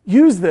we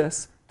use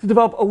this to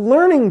develop a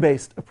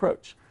learning-based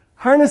approach,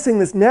 harnessing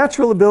this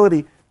natural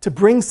ability to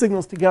bring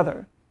signals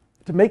together,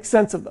 to make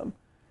sense of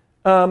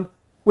them,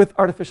 with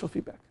artificial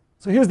feedback?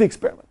 So here's the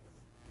experiment.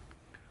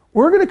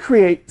 We're going to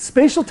create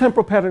spatial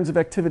temporal patterns of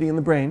activity in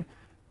the brain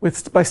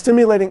by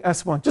stimulating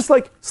S1, just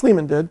like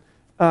Sleeman did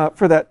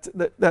for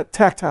that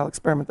tactile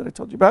experiment that I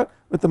told you about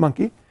with the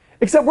monkey.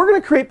 Except we're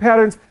going to create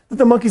patterns that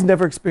the monkey's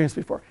never experienced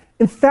before.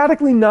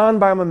 Emphatically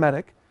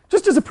non-biomimetic,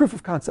 just as a proof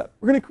of concept.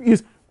 We're going to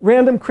use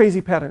random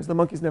crazy patterns the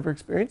monkey's never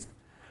experienced.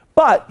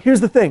 But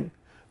here's the thing.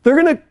 They're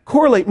going to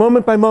correlate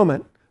moment by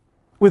moment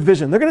with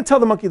vision. They're going to tell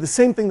the monkey the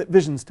same thing that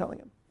vision's telling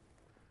him.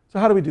 So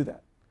how do we do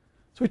that?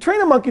 So we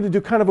train a monkey to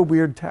do kind of a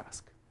weird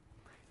task.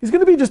 He's going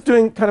to be just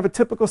doing kind of a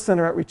typical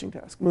center outreaching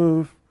task.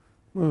 Move,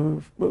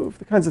 move, move.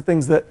 The kinds of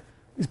things that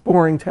these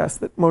boring tests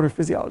that motor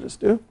physiologists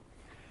do.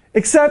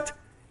 Except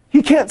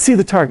he can't see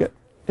the target.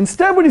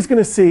 Instead, what he's going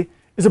to see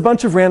is a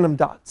bunch of random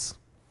dots.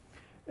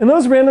 And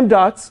those random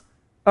dots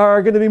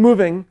are going to be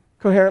moving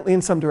coherently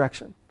in some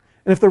direction.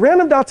 And if the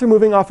random dots are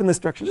moving off in this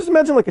direction, just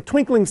imagine like a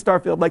twinkling star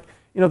field, like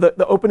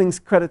the opening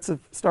credits of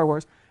Star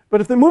Wars.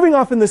 But if they're moving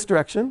off in this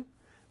direction,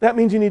 that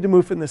means you need to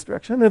move in this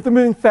direction. And if they're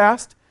moving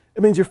fast,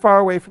 it means you're far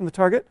away from the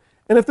target.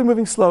 And if they're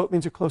moving slow, it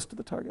means you're close to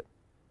the target.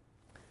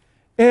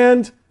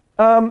 And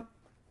the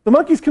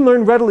monkeys can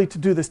learn readily to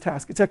do this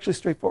task. It's actually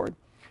straightforward.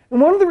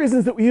 And one of the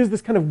reasons that we use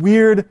this kind of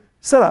weird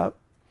setup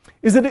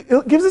is that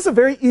it gives us a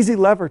very easy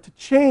lever to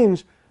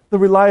change the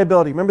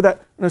reliability. Remember that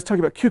when I was talking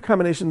about Q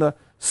combination, the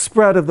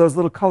spread of those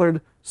little colored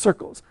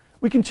circles.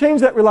 We can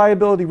change that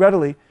reliability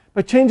readily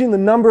by changing the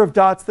number of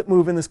dots that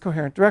move in this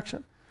coherent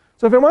direction.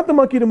 So if I want the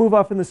monkey to move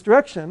off in this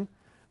direction,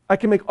 I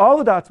can make all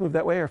the dots move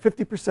that way, or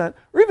 50%,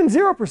 or even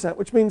 0%,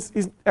 which means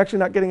he's actually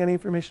not getting any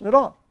information at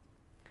all.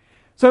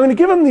 So I'm going to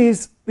give him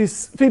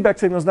these feedback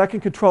signals, and I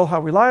can control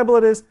how reliable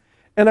it is.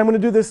 And I'm going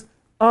to do this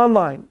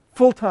online,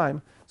 full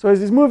time. So as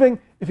he's moving,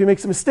 if he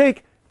makes a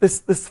mistake,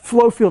 this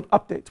flow field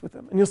updates with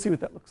him. And you'll see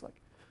what that looks like.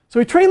 So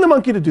we train the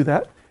monkey to do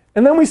that.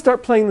 And then we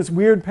start playing this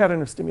weird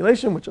pattern of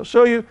stimulation, which I'll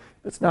show you.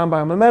 It's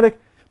non-biomimetic.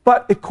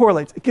 But it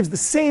correlates. It gives the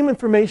same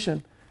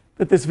information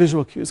that this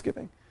visual cue is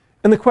giving.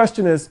 And the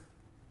question is,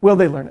 will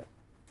they learn it?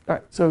 All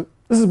right, so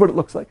this is what it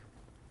looks like.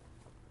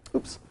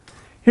 Oops.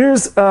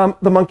 Here's the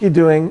monkey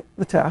doing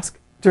the task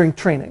during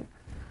training.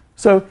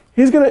 So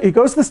he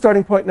goes to the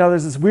starting point. Now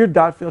there's this weird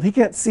dot field. He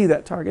can't see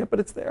that target, but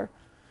it's there.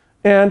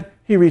 And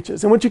he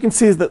reaches. And what you can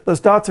see is that those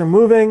dots are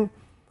moving,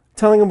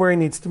 telling him where he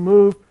needs to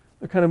move.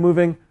 They're kind of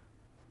moving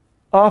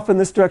off in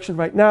this direction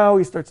right now.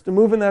 He starts to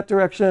move in that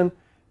direction.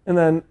 And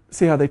then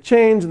see how they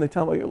change. And they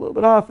tell him, oh, you're a little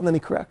bit off. And then he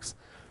corrects.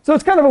 So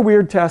it's kind of a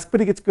weird task, but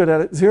he gets good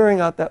at it, zeroing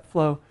out that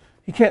flow.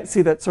 He can't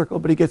see that circle,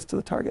 but he gets to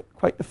the target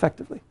quite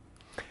effectively.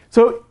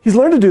 So he's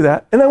learned to do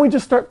that. And then we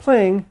just start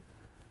playing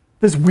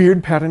this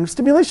weird pattern of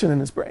stimulation in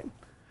his brain.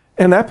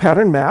 And that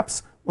pattern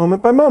maps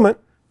moment by moment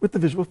with the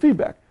visual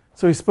feedback.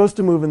 So he's supposed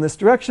to move in this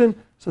direction.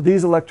 So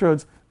these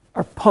electrodes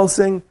are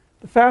pulsing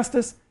the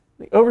fastest.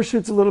 He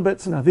overshoots a little bit.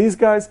 So now these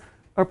guys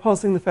are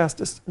pulsing the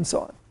fastest, and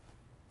so on. All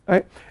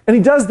right? And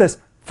he does this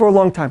for a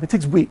long time. It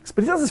takes weeks,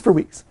 but he does this for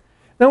weeks.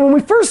 Now, when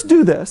we first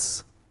do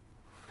this,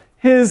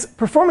 his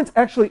performance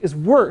actually is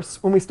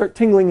worse when we start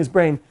tingling his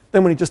brain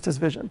than when he just has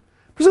vision.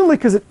 Presumably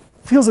because it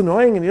feels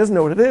annoying and he doesn't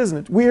know what it is and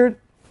it's weird.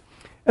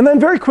 And then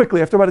very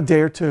quickly, after about a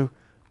day or two,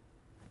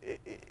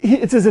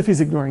 it's as if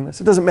he's ignoring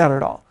this. It doesn't matter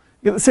at all.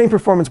 You get the same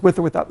performance with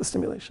or without the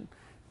stimulation.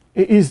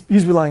 He's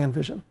relying on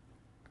vision.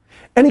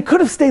 And he could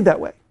have stayed that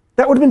way.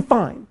 That would have been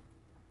fine.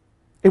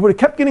 It would have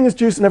kept getting his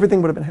juice and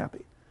everything would have been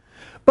happy.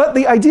 But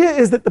the idea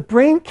is that the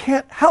brain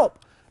can't help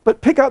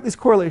but pick out these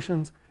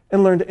correlations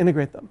and learn to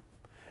integrate them.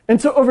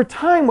 And so over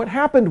time, what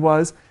happened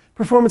was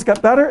performance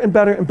got better and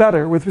better and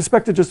better with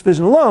respect to just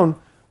vision alone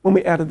when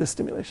we added this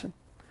stimulation.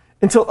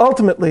 Until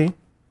ultimately,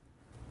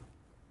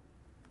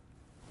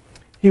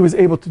 he was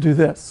able to do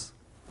this.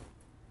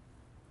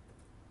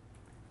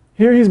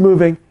 Here he's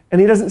moving,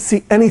 and he doesn't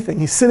see anything.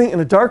 He's sitting in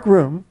a dark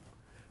room,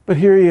 but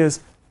here he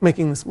is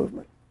making this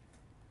movement.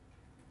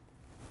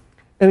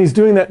 And he's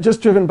doing that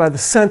just driven by the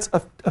sense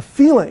of a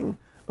feeling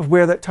of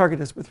where that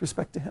target is with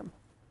respect to him.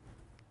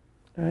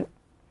 All right?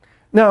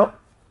 Now,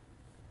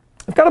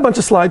 I've got a bunch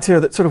of slides here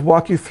that sort of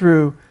walk you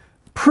through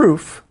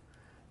proof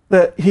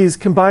that he's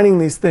combining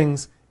these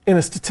things in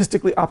a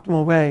statistically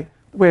optimal way,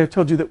 the way I've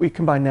told you that we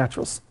combine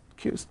natural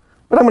cues.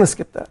 But I'm going to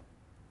skip that.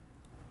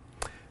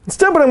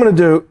 Instead, what I'm going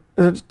to do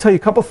is tell you a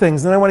couple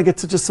things, and then I want to get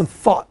to just some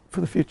thought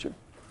for the future.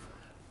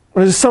 I'm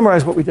going to just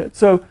summarize what we did.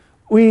 So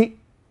we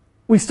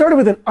started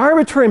with an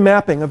arbitrary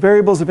mapping of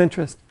variables of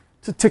interest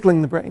to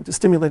tickling the brain, to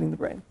stimulating the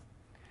brain.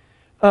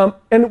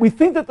 And we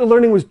think that the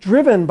learning was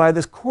driven by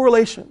this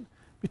correlation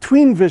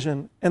between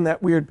vision and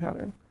that weird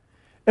pattern.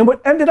 And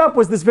what ended up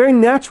was this very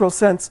natural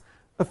sense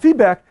of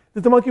feedback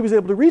that the monkey was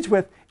able to reach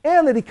with,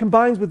 and that he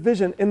combines with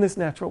vision in this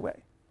natural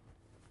way.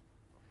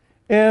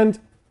 And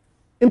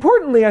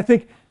importantly, I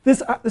think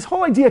this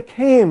whole idea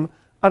came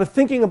out of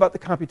thinking about the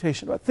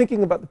computation, about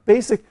thinking about the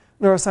basic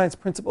neuroscience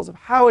principles of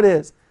how it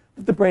is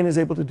that the brain is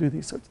able to do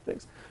these sorts of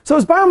things. So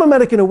it's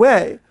biomimetic in a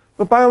way,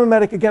 but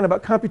biomimetic, again,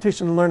 about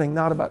computation and learning,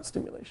 not about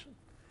stimulation.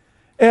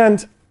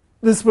 And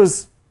this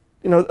was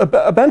a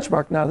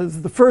benchmark now. This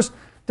is the first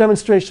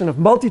demonstration of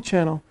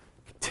multi-channel,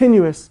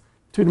 continuous,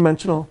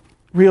 two-dimensional,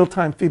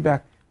 real-time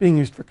feedback being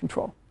used for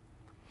control.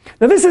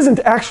 Now, this isn't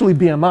actually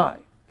BMI.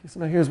 Okay, so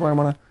now here's where I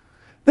want to...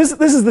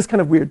 This is this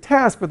kind of weird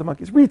task where the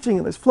monkey's reaching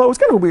and there's flow. It's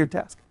kind of a weird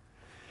task.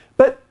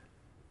 But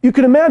you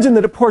can imagine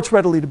that it ports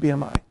readily to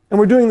BMI. And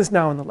we're doing this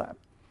now in the lab.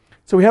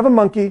 So we have a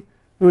monkey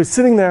who is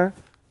sitting there,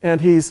 and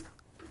he's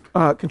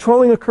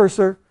controlling a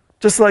cursor,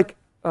 just like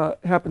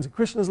happens in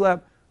Krishna's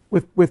lab,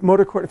 with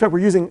motor coordinate. In fact, we're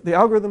using the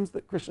algorithms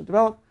that Krishna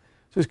developed.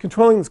 So he's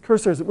controlling this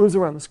cursor as it moves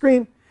around the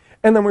screen.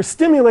 And then we're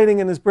stimulating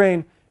in his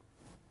brain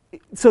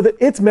so that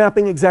it's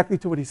mapping exactly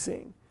to what he's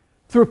seeing,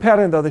 through a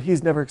pattern, though, that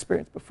he's never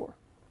experienced before.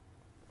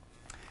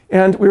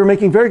 And we were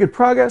making very good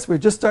progress. We were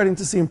just starting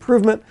to see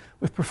improvement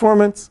with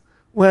performance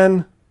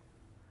when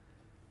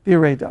the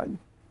array died.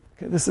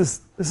 Okay, this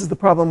is the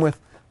problem with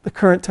the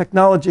current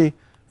technology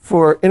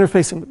for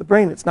interfacing with the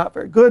brain. It's not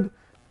very good,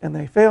 and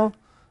they fail.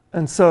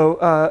 And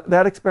so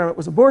that experiment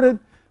was aborted.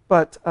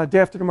 But day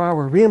after tomorrow,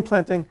 we're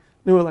reimplanting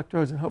new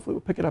electrodes, and hopefully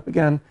we'll pick it up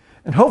again.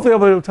 And hopefully I'll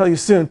be able to tell you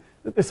soon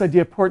that this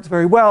idea ports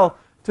very well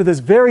to this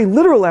very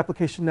literal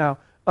application now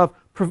of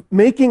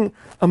making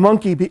a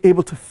monkey be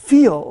able to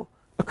feel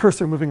a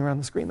cursor moving around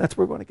the screen. That's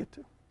where we're going to get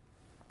to.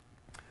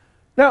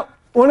 Now,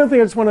 one other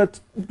thing I just want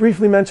to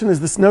briefly mention is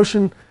this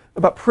notion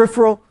about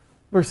peripheral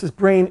versus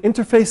brain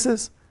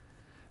interfaces.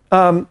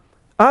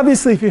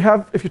 Obviously, if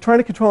you're trying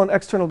to control an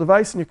external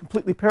device and you're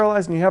completely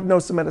paralyzed and you have no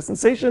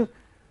somatosensation,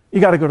 you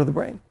got to go to the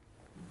brain.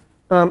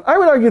 I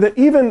would argue that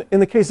even in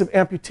the case of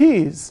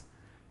amputees,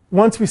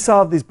 once we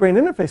solve these brain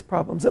interface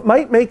problems, it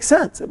might make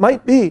sense. It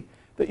might be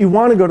that you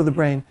want to go to the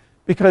brain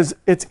because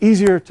it's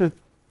easier to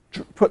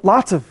put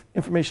lots of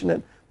information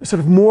in. There's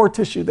sort of more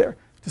tissue there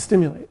to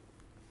stimulate.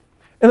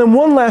 And then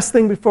one last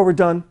thing before we're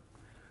done,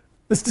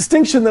 this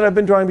distinction that I've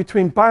been drawing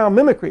between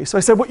biomimicry. So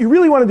I said what you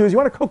really want to do is you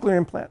want a cochlear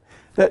implant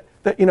that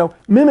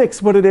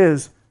mimics what it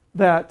is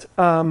that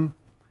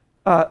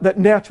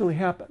naturally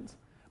happens.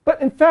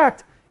 But in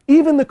fact,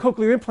 even the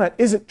cochlear implant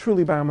isn't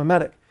truly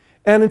biomimetic.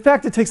 And in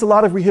fact, it takes a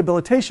lot of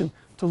rehabilitation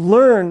to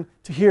learn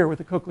to hear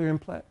with a cochlear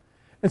implant.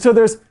 And so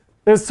there's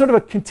sort of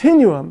a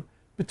continuum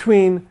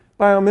between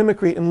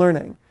biomimicry and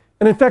learning.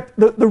 And in fact,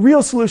 the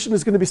real solution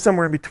is going to be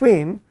somewhere in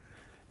between.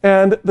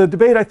 And the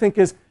debate, I think,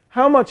 is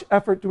how much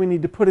effort do we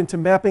need to put into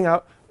mapping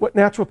out what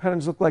natural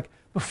patterns look like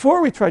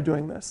before we try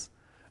doing this?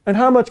 And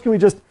how much can we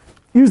just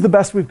use the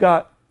best we've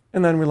got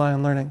and then rely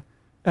on learning?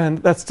 And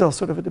that's still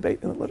sort of a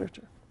debate in the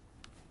literature.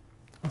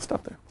 I'll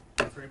stop there.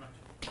 Thanks very much.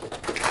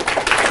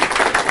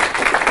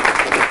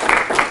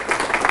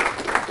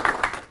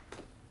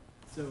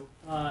 So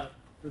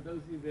for those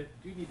of you that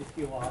do need to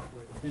peel off,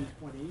 we're at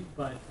 10:20,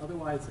 but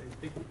otherwise, I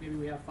think maybe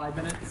we have 5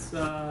 minutes.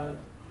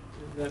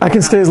 I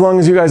can stay as long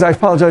as you guys. I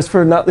apologize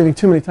for not leaving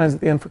too many times at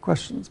the end for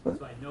questions. But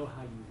so I know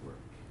how you work.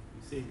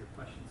 You save your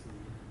questions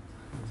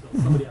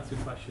until somebody asks a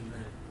question,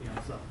 then it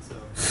amps up. So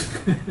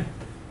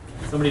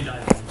somebody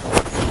died.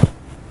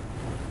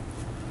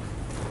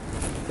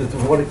 So to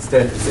what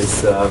extent is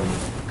this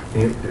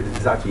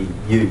is actually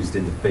used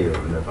in the field?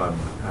 And if I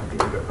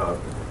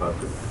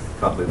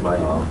cut with my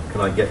arm,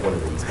 can I get one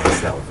of these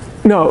myself?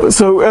 no,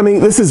 so I mean,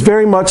 this is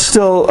very much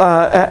still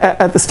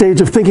at the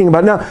stage of thinking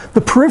about it. Now,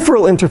 the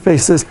peripheral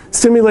interfaces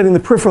stimulating the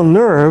peripheral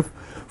nerve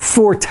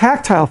for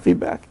tactile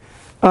feedback.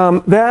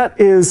 That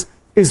is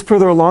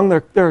further along.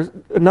 There are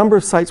a number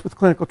of sites with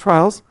clinical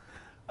trials,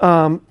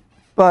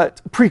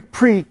 but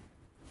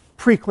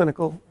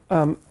preclinical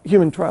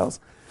human trials.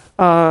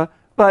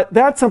 But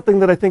that's something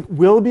that I think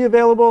will be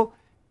available,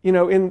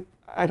 in,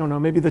 I don't know,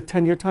 maybe the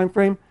 10-year time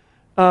frame,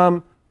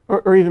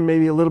 or even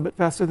maybe a little bit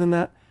faster than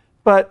that.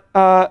 But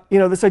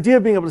this idea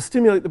of being able to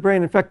stimulate the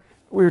brain. In fact,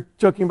 we were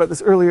joking about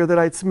this earlier that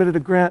I had submitted a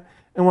grant,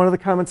 and one of the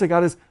comments I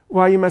got is,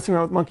 "Why are you messing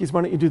around with monkeys?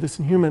 Why don't you do this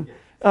in human?"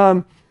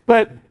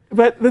 But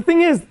the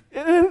thing is,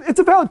 it's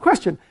a valid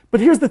question. But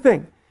here's the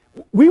thing: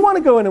 we want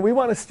to go in and we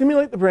want to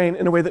stimulate the brain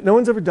in a way that no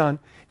one's ever done,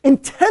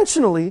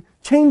 intentionally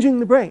changing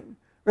the brain.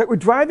 Right? We're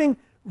driving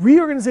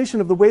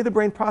reorganization of the way the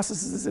brain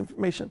processes this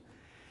information.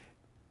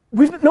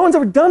 No one's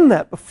ever done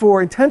that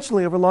before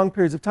intentionally over long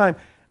periods of time.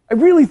 I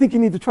really think you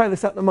need to try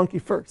this out in a monkey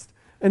first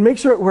and make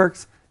sure it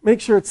works,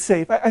 make sure it's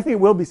safe. I think it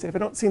will be safe. I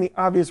don't see any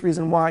obvious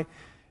reason why.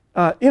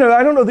 I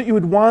don't know that you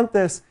would want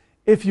this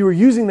if you were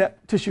using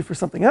that tissue for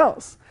something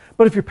else.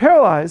 But if you're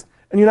paralyzed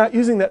and you're not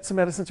using that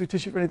somatosensory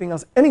tissue for anything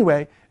else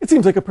anyway, it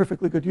seems like a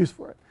perfectly good use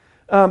for it.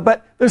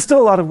 But there's still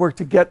a lot of work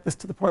to get this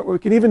to the point where we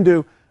can even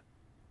do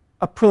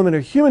a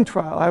preliminary human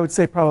trial. I would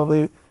say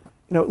probably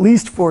at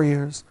least 4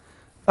 years,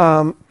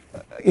 on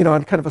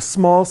kind of a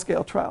small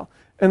scale trial,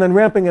 and then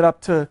ramping it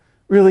up to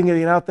really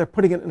getting it out there,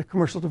 putting it in a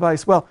commercial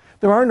device. Well,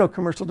 there are no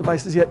commercial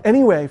devices yet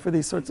anyway for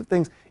these sorts of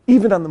things,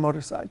 even on the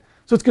motor side.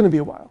 So it's going to be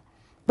a while.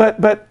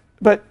 But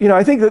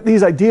I think that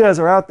these ideas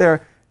are out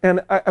there, and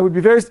I would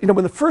be very,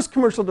 when the first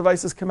commercial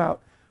devices come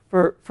out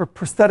for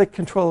prosthetic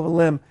control of a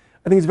limb,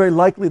 I think it's very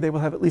likely they will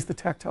have at least the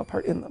tactile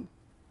part in them.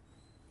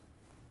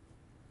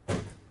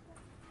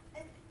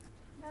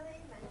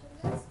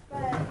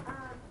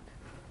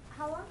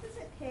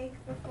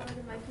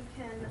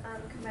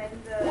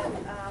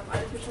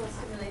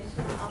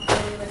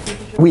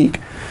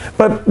 Week,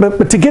 but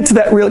to get to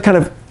that real kind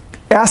of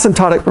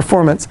asymptotic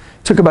performance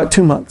took about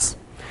 2 months.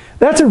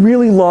 That's a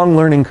really long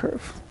learning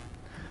curve.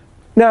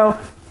 Now,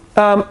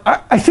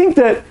 I think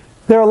that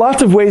there are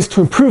lots of ways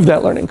to improve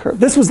that learning curve.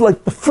 This was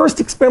like the first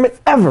experiment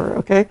ever,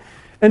 okay?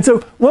 And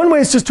so one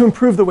way is just to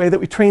improve the way that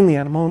we train the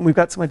animal, and we've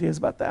got some ideas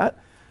about that.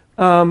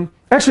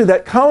 Actually,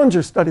 that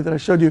Collinger study that I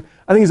showed you,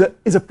 I think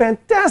is a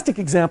fantastic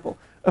example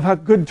of how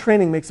good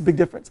training makes a big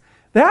difference.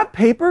 That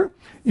paper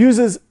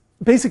uses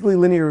basically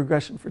linear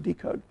regression for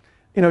decode.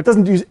 It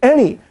doesn't use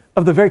any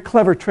of the very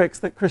clever tricks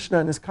that Krishna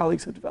and his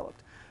colleagues have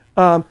developed.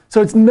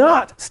 So it's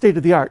not state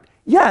of the art.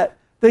 Yet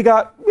they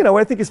got,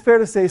 what I think is fair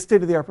to say,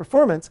 state of the art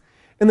performance,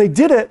 and they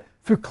did it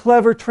through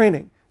clever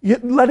training,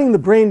 letting the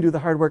brain do the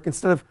hard work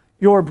instead of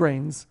your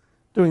brains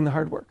doing the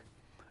hard work.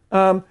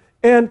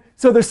 And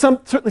so there's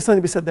certainly something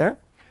to be said there.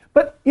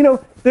 But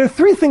there are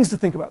three things to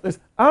think about. There's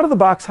out of the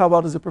box, how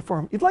well does it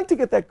perform? You'd like to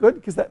get that good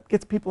because that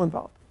gets people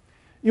involved.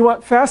 You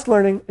want fast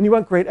learning, and you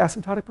want great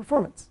asymptotic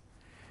performance.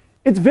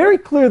 It's very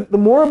clear that the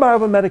more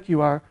biomimetic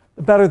you are,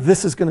 the better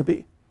this is going to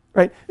be.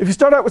 Right? If you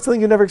start out with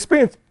something you've never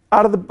experienced,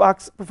 out of the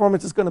box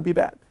performance is going to be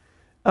bad.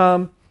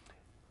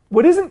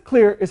 What isn't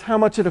clear is how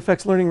much it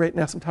affects learning rate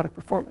and asymptotic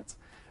performance.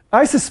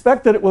 I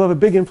suspect that it will have a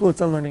big influence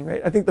on learning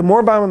rate. I think the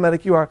more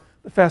biomimetic you are,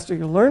 the faster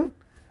you'll learn.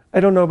 I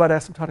don't know about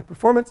asymptotic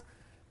performance.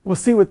 We'll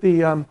see what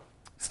the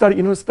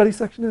study, what study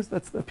section is?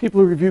 That's the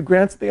people who review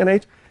grants at the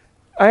NIH.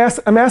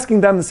 I'm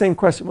asking them the same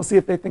question. We'll see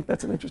if they think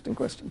that's an interesting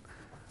question.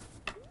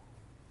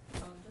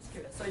 Just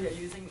curious. So you're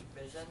using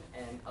vision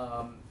and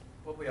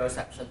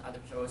proprioception,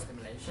 artificial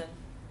stimulation.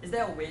 Is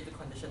there a way to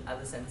condition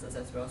other senses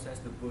as well so as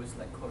to boost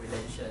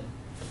correlation?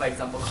 So for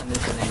example,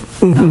 conditioning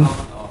sound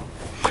or...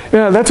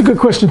 Yeah, that's a good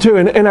question too.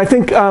 And I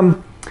think